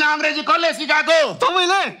पुटिनलाई अङ्ग्रेजी कसले सिकाएको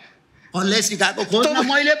तपाईँले कसले सिकाएको खोज्न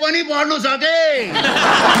मैले पनि पढ्नु सकेँ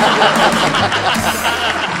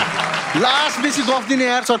लास्ट बेसी गफ दिने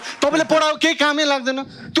यार सर तपाईँले पढाएको केही कामै लाग्दैन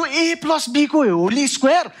त्यो A+B को होली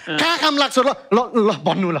स्क्वायर कहाँ काम लाग्छ ल ल ल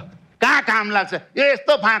भन्नु ल कहाँ काम लाग्छ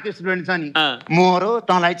यस्तो फाँक स्टुडेन्ट छ नि मोरो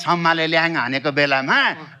तँलाई छम्माले ल्याङ हानेको बेलामा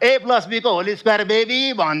A+B को होली स्क्वायर बेबी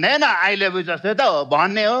भन्दैन आई लभ यु जस्तै त हो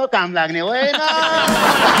भन्ने हो काम लाग्ने होइन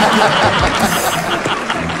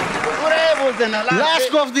पुरै बुझ्दैन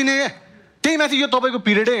लास्ट गफ दिने त्यही माथि यो तपाईँको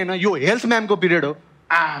पिरियडै होइन यो हेल्थ म्यामको पिरियड हो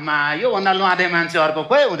आमा योभन्दा लुहादे मान्छे अर्को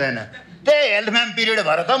कोही हुँदैन त्यही हेल्थ म्याम पिरियड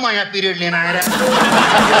भएर त म यहाँ पिरियड लिन आएर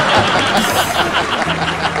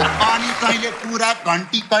अनि कहिले कुरा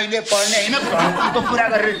घन्टी कहिले पढ्ने होइन घन्टीको कुरा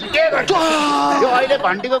गरेर के गर्छ यो अहिले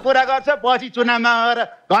घन्टीको कुरा गर्छ पछि चुनावमा गएर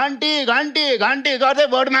घन्टी घन्टी घन्टी गर्दै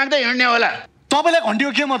भोट माग्दै हिँड्ने होला तपाईँलाई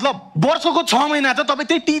घन्टीको के मतलब वर्षको 6 महिना त तपाईँ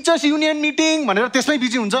त्यही टिचर्स युनियन मिटिङ भनेर त्यसमै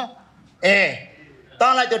बिजी हुन्छ ए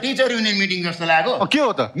तँलाई त्यो टिचर युनियन मिटिङ जस्तो लाग्यो के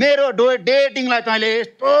हो त मेरो डेटिङलाई तैँले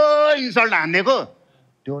यस्तो इन्सल्ट हान्दिएको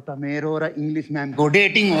त्यो त मेरो र इङ्ग्लिस म्यामको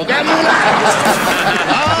डेटिङ हो क्या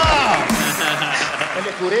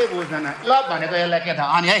तैँले पुरै बुझ्दैन ल भनेको यसलाई के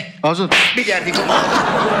थाहा अनि है हजुर विद्यार्थीको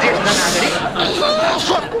ज्येष्ठ नागरिक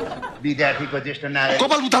विद्यार्थीको ज्येष्ठ नागरिक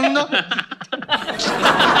कपाल उठाउनु न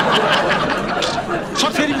सर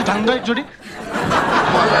फेरि उठाउनु त एकचोटि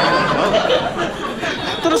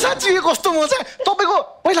तर साँच्ची कस्तो मजा तपाईँको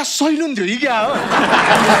पहिला सैलुन थियो कि क्या हो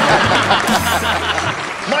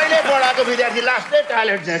मैले पढाएको विद्यार्थी लास्टै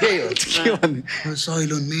ट्यालेन्ट छ त्यही हो के भन्ने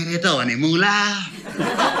सैलुन मेरै त हो नि मुला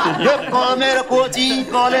यो मेरो कोचिङ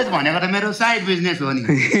कलेज भनेको त मेरो साइड बिजनेस हो नि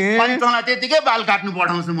अनि तँलाई त्यतिकै बाल काट्नु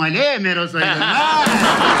पठाउँछु मैले मेरो सैलुनमा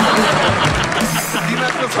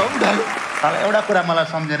दिमागको छ तर एउटा कुरा मलाई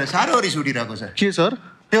सम्झेर साह्रो रिस उठिरहेको छ के सर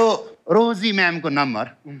त्यो रोजी म्यामको नम्बर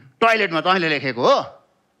टोइलेटमा तैँले लेखेको हो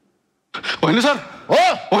होइन सर हो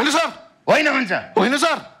होइन सर होइन भन्छ होइन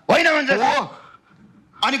सर होइन भन्छ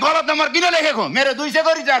अनि गलत नम्बर किन लेखेको मेरो 200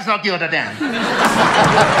 को रिचार्ज सकियो त त्यहाँ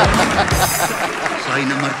सही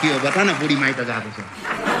नम्बर के हो बता न बुढी माइत गएको छ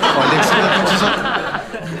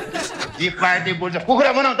जिप पार्टी बोल्छ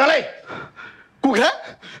कुखुरा बनाऊ तँलाई कुखुरा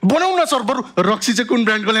बनाऊ न सर बरु रक्सी चाहिँ कुन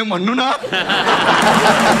ब्रान्डको ल्याउँ भन्नु न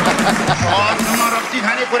रक्सी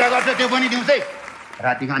खाने कुरा गर्छ त्यो पनि दिउँसै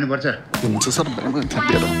राति खानुपर्छ हुन्छ सर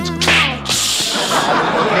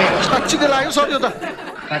साँच्चीकै लाग्यो सर यो त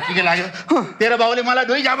साँच्चीकै लाग्यो तेरो बाउले मलाई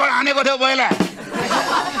 2 झापड हानेको थियो पहिला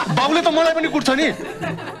बाउले त मलाई पनि कुट्छ नि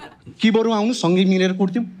कि बरु आउनु सँगै मिलेर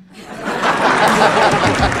कुट्थ्यौँ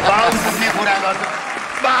बाउ कुट्ने कुरा गर्छ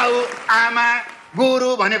बाउ आमा गुरु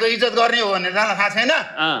भनेको इज्जत गर्ने हो भन्ने तँलाई थाहा छैन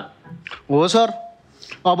हो सर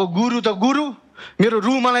अब गुरु त गुरु मेरो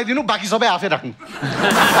रु मलाई दिनु बाँकी सबै आफै राख्नु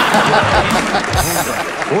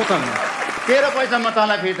हो त तेरो पैसा म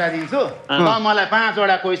तँलाई फिर्ता दिन्छु त मलाई 5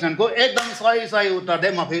 वटा क्वेसनको एकदम सही उत्तर दे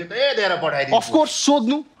म फिर्तै दिएर पठाइदिन्छु अफ कोर्स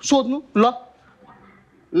सोध्नु ल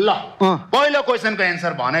पहिलो क्वेसनको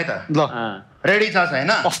एन्सर भनै त ल रेडी छ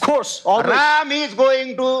हैन of course Ram is going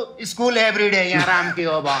to school every day यहाँ राम के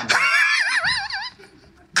हो भन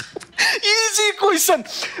इजी क्वेसन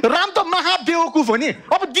राम त महा बेवकुफ हो नि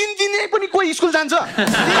अब दिनै पनि कोही स्कुल जान्छ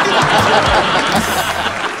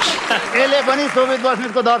यसले पनि शोभित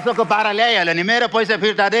बस्नेतको दर्शकको पारा ल्याइहाल्यो नि मेरो पैसा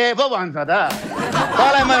फिर्ता दे पो भन्छ त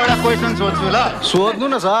तँलाई म एउटा क्वेसन सोध्छु ल सोध्नु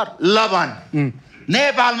न सर ल भन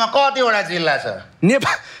नेपालमा कतिवटा जिल्ला छ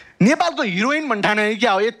नेपालको हिरोइन भन् ठाना कि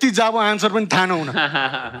अब यति जाबो आन्सर पनि थाहा नहुन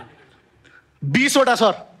 20 वटा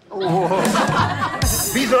सर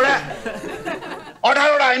 20 वटा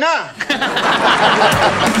 18 वटा होइन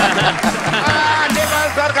नेपाल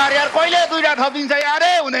सरकार यार कहिले 2टा थपिन्छ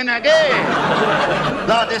यारै हुँदैन के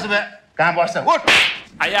ल त्यसो भए कहाँ बस्छ उठ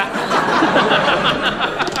आया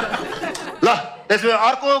ल त्यसो भए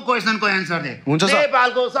अर्को क्वेसनको एन्सर दे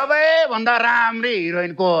नेपालको सबैभन्दा राम्री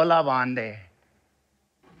हिरोइन को होला भन्दे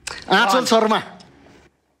आँचल शर्मा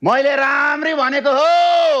मैले राम्री भनेको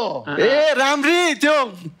हो ए राम्री त्यो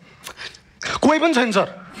कोही पनि छैन सर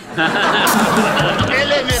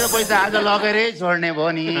यसले मेरो पैसा आज लगेरै छोड्ने भयो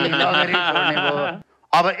नि लगेरै छोड्ने भयो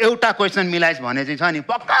अब एउटा क्वेसन मिलाइस् भने चाहिँ छ नि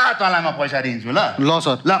पक्का तँलाई म पैसा दिन्छु ल ल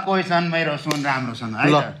सर ल क्वेसन मेरो सुन राम्रोसँग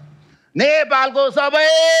है त नेपालको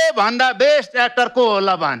सबैभन्दा बेस्ट एक्टर को हो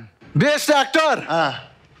ल भन् बेस्ट एक्टर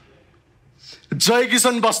जय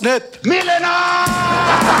किशन बस्नेत मिलेन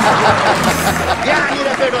यहाँनिर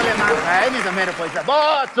पेट्रोलले मार खायो नि त मेरो पैसा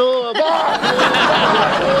बच्चो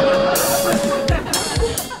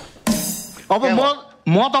अब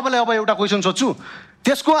म तपाईँलाई अब एउटा क्वेसन सोध्छु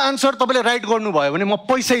त्यसको आन्सर तपाईँले राइट गर्नुभयो भने म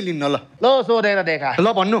पैसै लिन्न ल ल सोधेर देखा ल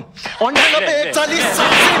भन्नु 98 40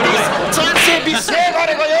 420 के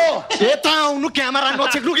गरेको यो यता आउनु क्यामेरा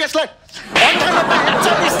नछेक्नु यसलाई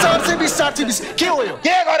 98 40 420 के हो यो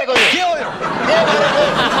के गरेको यो के हो यो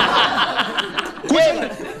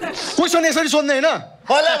क्वेसन यसरी सोध्ने हैन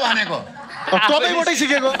कसले भनेको तपाईँबाटै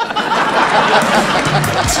सिकेको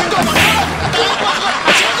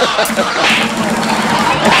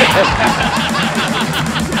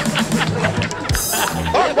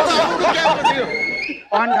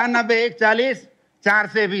अन्ठानब्बे 140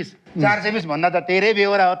 420 भन्दा त तेरै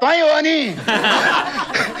बेहोरा हो तै हो नि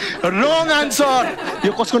रङ आन्सर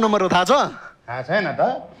यो कसको नम्बर हो थाहा छ थाहा छैन त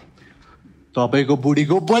तपाईँको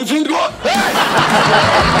बुढीको बोयफ्रेन्डको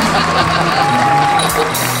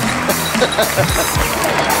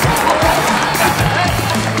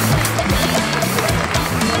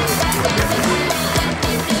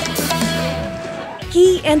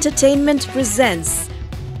Key Entertainment presents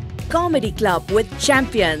Comedy Club with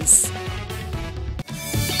Champions.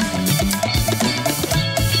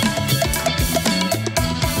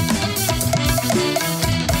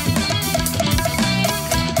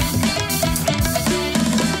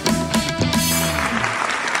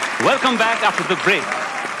 Welcome back after the break.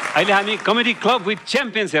 अहिले हामी कमेडी क्लब विथ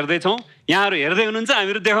च्याम्पियन्स हेर्दैछौँ यहाँहरू हेर्दै हुनुहुन्छ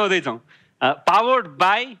हामीहरू देखाउँदैछौँ powered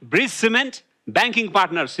by bridge cement banking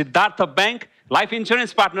partner Siddhartha bank life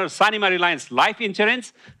insurance partner Sanima Reliance life insurance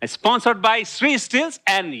sponsored by Shri stills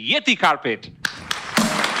and यति carpet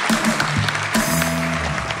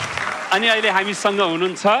अनि अहिले हामीसँग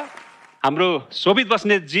हुनुहुन्छ हाम्रो शोभित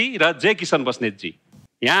बस्नेतजी र जय किशन बस्नेतजी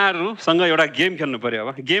यहाँहरूसँग एउटा गेम खेल्नु पर्यो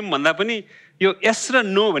अब गेम भन्दा पनि यो यस र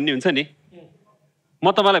नो भन्ने हुन्छ नि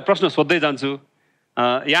म तपाईँलाई प्रश्न सोध्दै जान्छु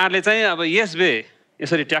यहाँहरूले चाहिँ अब यस भए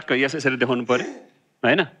यसरी ट्याक्क यस यसरी देखाउनु पर्यो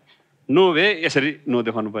होइन नो भए यसरी नो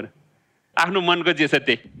देखाउनु पर्यो आफ्नो मनको जे छ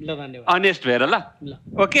त्यही अनेस्ट भएर ल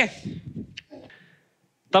ओके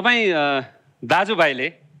तपाईँ दाजुभाइले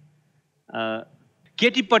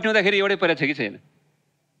केटी पट्याउँदाखेरि एउटै परेको छ कि छैन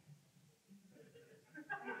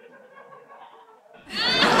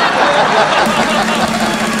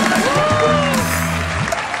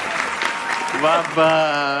बाबा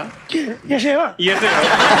यसै हो यसै हो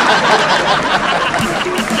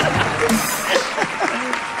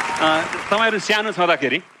तपाईँहरू सानो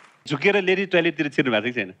छँदाखेरि झुकेर लेडी टोइलेटतिर छिर्नु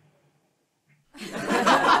भएको छैन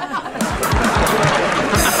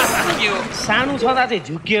सानो छँदा चाहिँ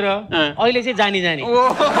झुकेर अहिले चाहिँ जानी जानी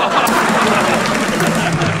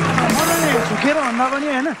झुकेर भन्दा पनि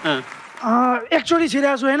होइन एकचोटि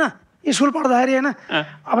छिरेको छु होइन स्कुल पढ्दाखेरि होइन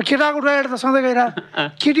अब केटाको टोइलेट त सधैँ गइरहेको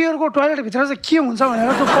केटीहरूको टोइलेटभित्र चाहिँ के हुन्छ भनेर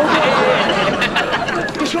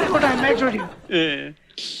त्यो स्कुलको टाइममा एकचोटि ए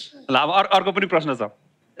ल अब अर्को पनि प्रश्न छ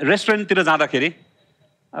रेस्टुरेन्टतिर जाँदाखेरि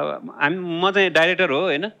अब म चाहिँ डाइरेक्टर हो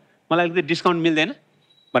होइन मलाई अलिकति डिस्काउन्ट मिल्दैन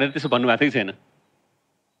भनेर त्यसो भन्नुभएको थियो कि छैन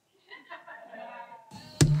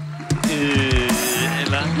ए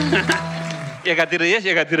ल एकातिर यस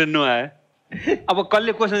एकातिर नो आयो अब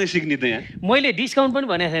कसले कोसँग सिक्ने त यहाँ मैले डिस्काउन्ट पनि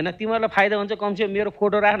भनेको छैन तिमीहरूलाई फाइदा हुन्छ कमसेकम मेरो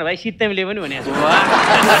फोटो राख्न भाइ सित्तैमले पनि भनेको छु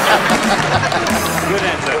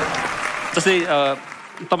जस्तै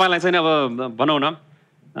तपाईँलाई चाहिँ अब भनौँ न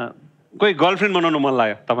कोही गर्लफ्रेन्ड बनाउनु मन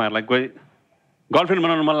लाग्यो तपाईँहरूलाई कोही गर्लफ्रेन्ड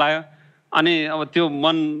बनाउनु मन लाग्यो अनि अब त्यो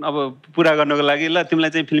मन अब पुरा गर्नको लागि ल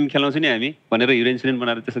तिमीलाई चाहिँ फिल्म खेलाउँछु नि हामी भनेर हिरोइन सिरोइन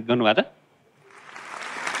बनाएर त्यसो गर्नुभएको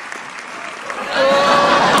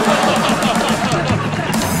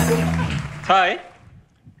छ है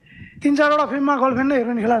 3-4 फिल्ममा गर्लफ्रेन्ड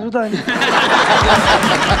हेरोइन खेलाएको छु त होइन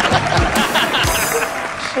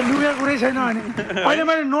लुगेको कुरै छैन अनि अहिले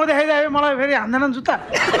मैले नो देखाइदिएँ मलाई फेरि हान्दैनन् जुत्ता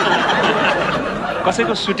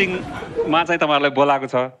कसैको सुटिङमा चाहिँ तपाईँहरूलाई बोलाएको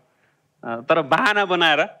छ तर बाहना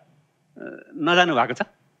बनाएर नजानु भएको छ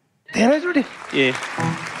धेरैचोटि ए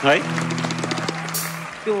है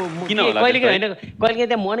त्यो कहिलेकाहीँ होइन कहिलेकाहीँ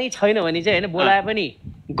त्यहाँ मनै छैन भने चाहिँ होइन बोलाए पनि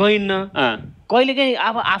गइन्न कहिलेकाहीँ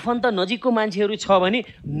अब आफन्त नजिकको मान्छेहरू छ भने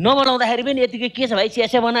नबोलाउँदाखेरि पनि यतिकै के छ भाइ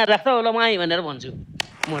चिया बनाएर राख्छ होला माई भनेर भन्छु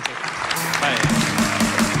म चाहिँ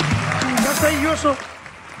जस्तै यो सो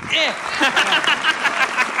ए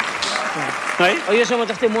है योसँग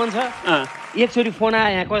जस्तै मन छ एकचोटि फोन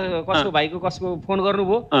आयो यहाँ कसको भाइको कसको फोन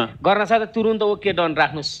गर्नुभयो गर्न साथ तुरुन्त ओके डन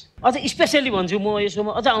राख्नुहोस् अझ स्पेसली भन्छु म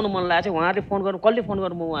यसोमा अझ आउनु मन लागेको छ उहाँले फोन गर्नु कसले फोन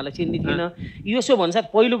गर्नु म उहाँलाई चिन्ने थिइनँ यसो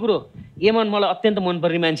भन्साथ पहिलो कुरो यमन मलाई अत्यन्त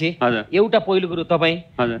मनपर्ने मान्छे एउटा पहिलो कुरो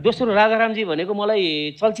तपाईँ दोस्रो राजारामजी भनेको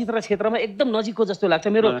मलाई चलचित्र क्षेत्रमा एकदम नजिकको जस्तो लाग्छ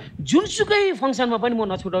मेरो जुनसुकै फङ्सनमा पनि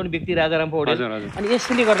म नछुटाउने व्यक्ति राजाराम पौडेल अनि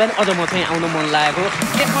यसले गर्दा नि अझ म चाहिँ आउन मन लागेको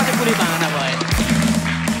त्यसमा चाहिँ कुनै बाहना भएन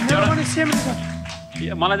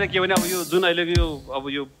मलाई चाहिँ के भने अब यो जुन अहिले यो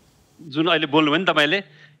जुन अहिले बोल्नुभयो नि तपाईँले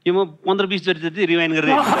यो म 15-20 चोटि जति रिवाइन्ड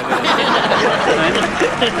गरेर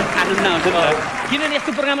आनन्द आउँछ किनभने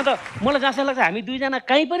यस्तो प्रोग्राममा त मलाई जस्तो लाग्छ हामी दुईजना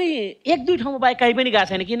कहीँ पनि एक दुई ठाउँमा बाहेक कहीँ पनि गएको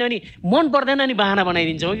छैन किनभने मन पर्दैन नि बाहना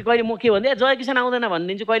बनाइदिन्छौँ कि कहिले म के भन्दै जय किसान आउँदैन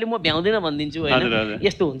भनिदिन्छु कहिले म भ्याउँदैन भनिदिन्छु होइन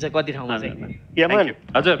यस्तो हुन्छ कति ठाउँमा चाहिँ यमन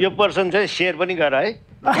हजुर यो पर्सन चाहिँ सेयर पनि गर है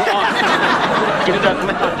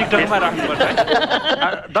टिकटकमा राख्नुपर्छ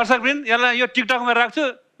दर्शकवृन्द यसलाई यो टिकटकमा राख्छु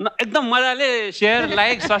एकदम मजाले सेयर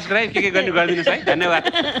लाइक सब्सक्राइब के गर्ने गरिदिनुहोस् है धन्यवाद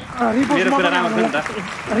मेरो कुरा राम्रो छ नि त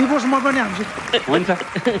रिपोर्ट म पनि हान्छु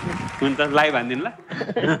हुन्छ लाइभ हान्दिनु ल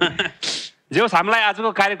जे होस् हामीलाई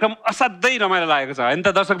आजको कार्यक्रम असाध्यै रमाइलो लागेको छ होइन त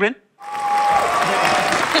दर्शकवृन्द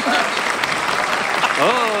हो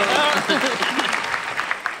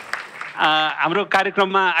हाम्रो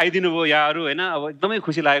कार्यक्रममा आइदिनु भयो यहाँहरू होइन अब एकदमै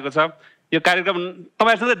खुसी लागेको छ यो कार्यक्रम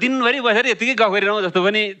तपाईँहरूसँग दिनभरि बसेर यतिकै गफ गरिरहँ जस्तो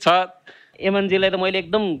पनि छ यमनजीलाई त मैले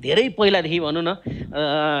एकदम धेरै पहिलादेखि भनौँ न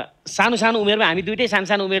सानो सानो उमेरमा हामी दुइटै सानो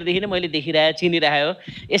सानो उमेरदेखि नै मैले देखिरहेको चिनिरहेको हो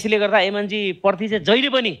यसले गर्दा यमनजी प्रति चाहिँ जहिले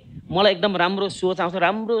पनि मलाई एकदम राम्रो सोच आउँछ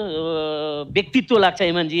राम्रो व्यक्तित्व लाग्छ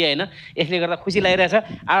यमनजी होइन यसले गर्दा खुसी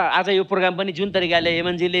लागिरहेछ आज यो प्रोग्राम पनि जुन तरिकाले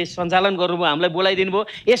यमनजीले सञ्चालन गर्नुभयो हामीलाई बोलाइदिनु भयो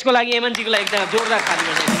यसको लागि यमनजीको लागि एकदम जोरदार ताली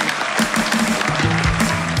बजाइदिनु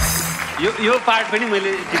यो पार्ट पनि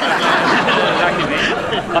मैले राख्ने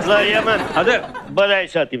यमन हजुर बधाई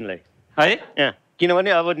छ तिमीलाई है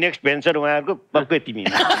किनभने अब नेक्स्ट भेन्चर उहाँहरूको पक्कै तिमी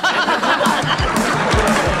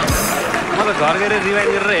मलाई घर गएर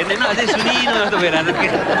रिवाइन्ड गरेर हेर्ने न अझै सुनिनु जस्तो भइरहेको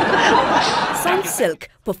Sunsilk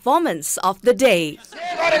performance of the day.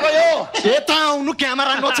 गरेको यो यता आउनु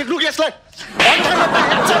क्यामेरा नछेक्नु के यसलाई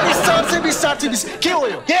के हो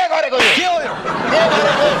यो के गरेको यो के हो यो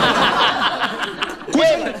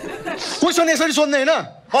क्वेसन यसरी सोध्ने हैन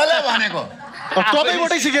कसले भनेको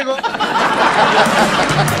तपाईँबाटै सिकेको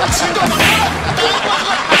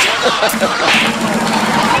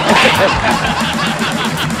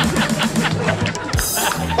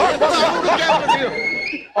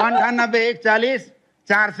अन्ठानब्बे 140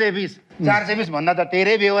 420 420 भन्दा त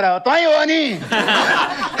तेरै बेहोरा हो तै हो नि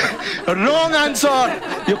रङ आन्सर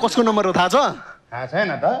यो कसको नम्बर हो थाहा छ थाहा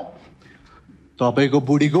छैन त तपाईँको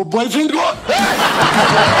बुढीको बोयफ्रेन्डको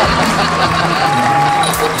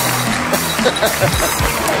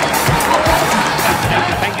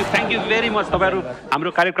थ्याङ्क यू भेरी मच तपाईँहरू हाम्रो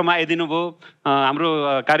कार्यक्रममा आइदिनु भयो हाम्रो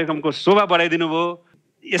कार्यक्रमको शोभा बढाइदिनु भयो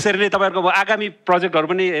यसरी नै तपाईँहरूको आगामी प्रोजेक्टहरू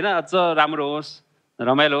पनि होइन अझ राम्रो होस्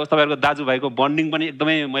रमाइलो होस् तपाईँहरूको दाजुभाइको बन्डिङ पनि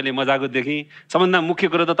एकदमै मैले मजाको देखेँ सबभन्दा मुख्य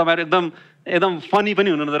कुरो त तपाईँहरू एकदम फनी पनि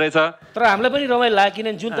हुनुहुँदो रहेछ तर हामीलाई पनि रमाइलो लाग्यो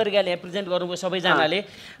किनभने जुन तरिकाले प्रेजेन्ट गर्नुभयो सबैजनाले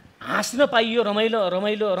हाँस्न पाइयो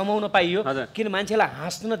रमाउन पाइयो किन मान्छेलाई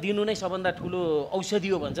हाँस्न दिनु नै सबभन्दा ठुलो औषधि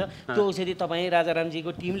हो भन्छ त्यो औषधि तपाईँ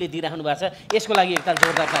राजारामजीको टिमले दिइराख्नु भएको छ यसको लागि एकताल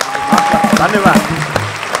जोरदार धन्यवाद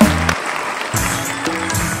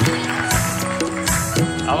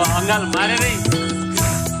अब अङ्गाल मारेरै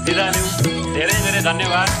बिदा लिउँ धेरै धेरै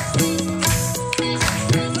धन्यवाद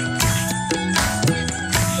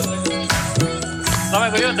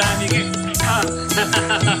तपाईँको यो दामी के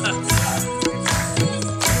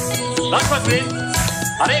दर्शकवृन्द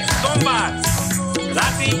हरेक सोमबार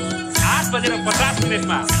राति 8:50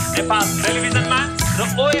 नेपाल टेलिभिजनमा र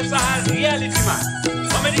OSR रियालिटीमा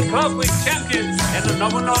comedy club with champions हेर्न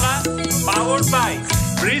नभुल्नुहोला powered by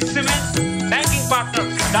bridge cement banking partner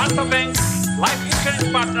Siddhartha bank life insurance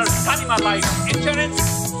partner Sanima life insurance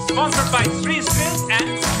sponsored by Shri skill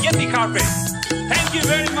and यति carpet thank you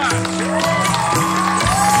very much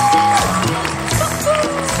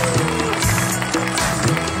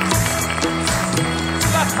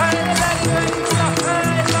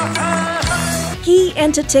Key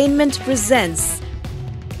Entertainment presents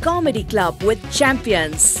Comedy Club with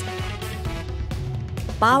Champions.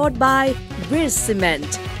 Powered by Bridge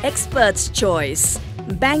Cement, Expert's Choice.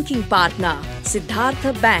 Banking Partner,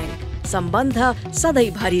 Siddhartha Bank. Sambandha Sadai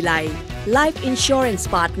Bharilai. Life Insurance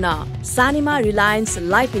Partner, Sanima Reliance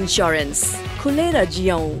Life Insurance. Khulera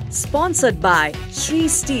Jiyon. Sponsored by Shri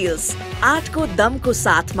Steels. Aat ko dam ko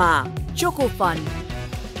saath ma. Choco Fun.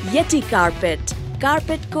 Yeti Carpet.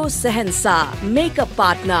 Carpet ko Sehensa. Makeup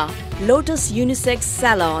Partner, Lotus Unisex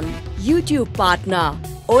Salon. YouTube Partner,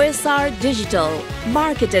 OSR Digital,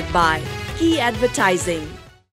 marketed by Key Advertising.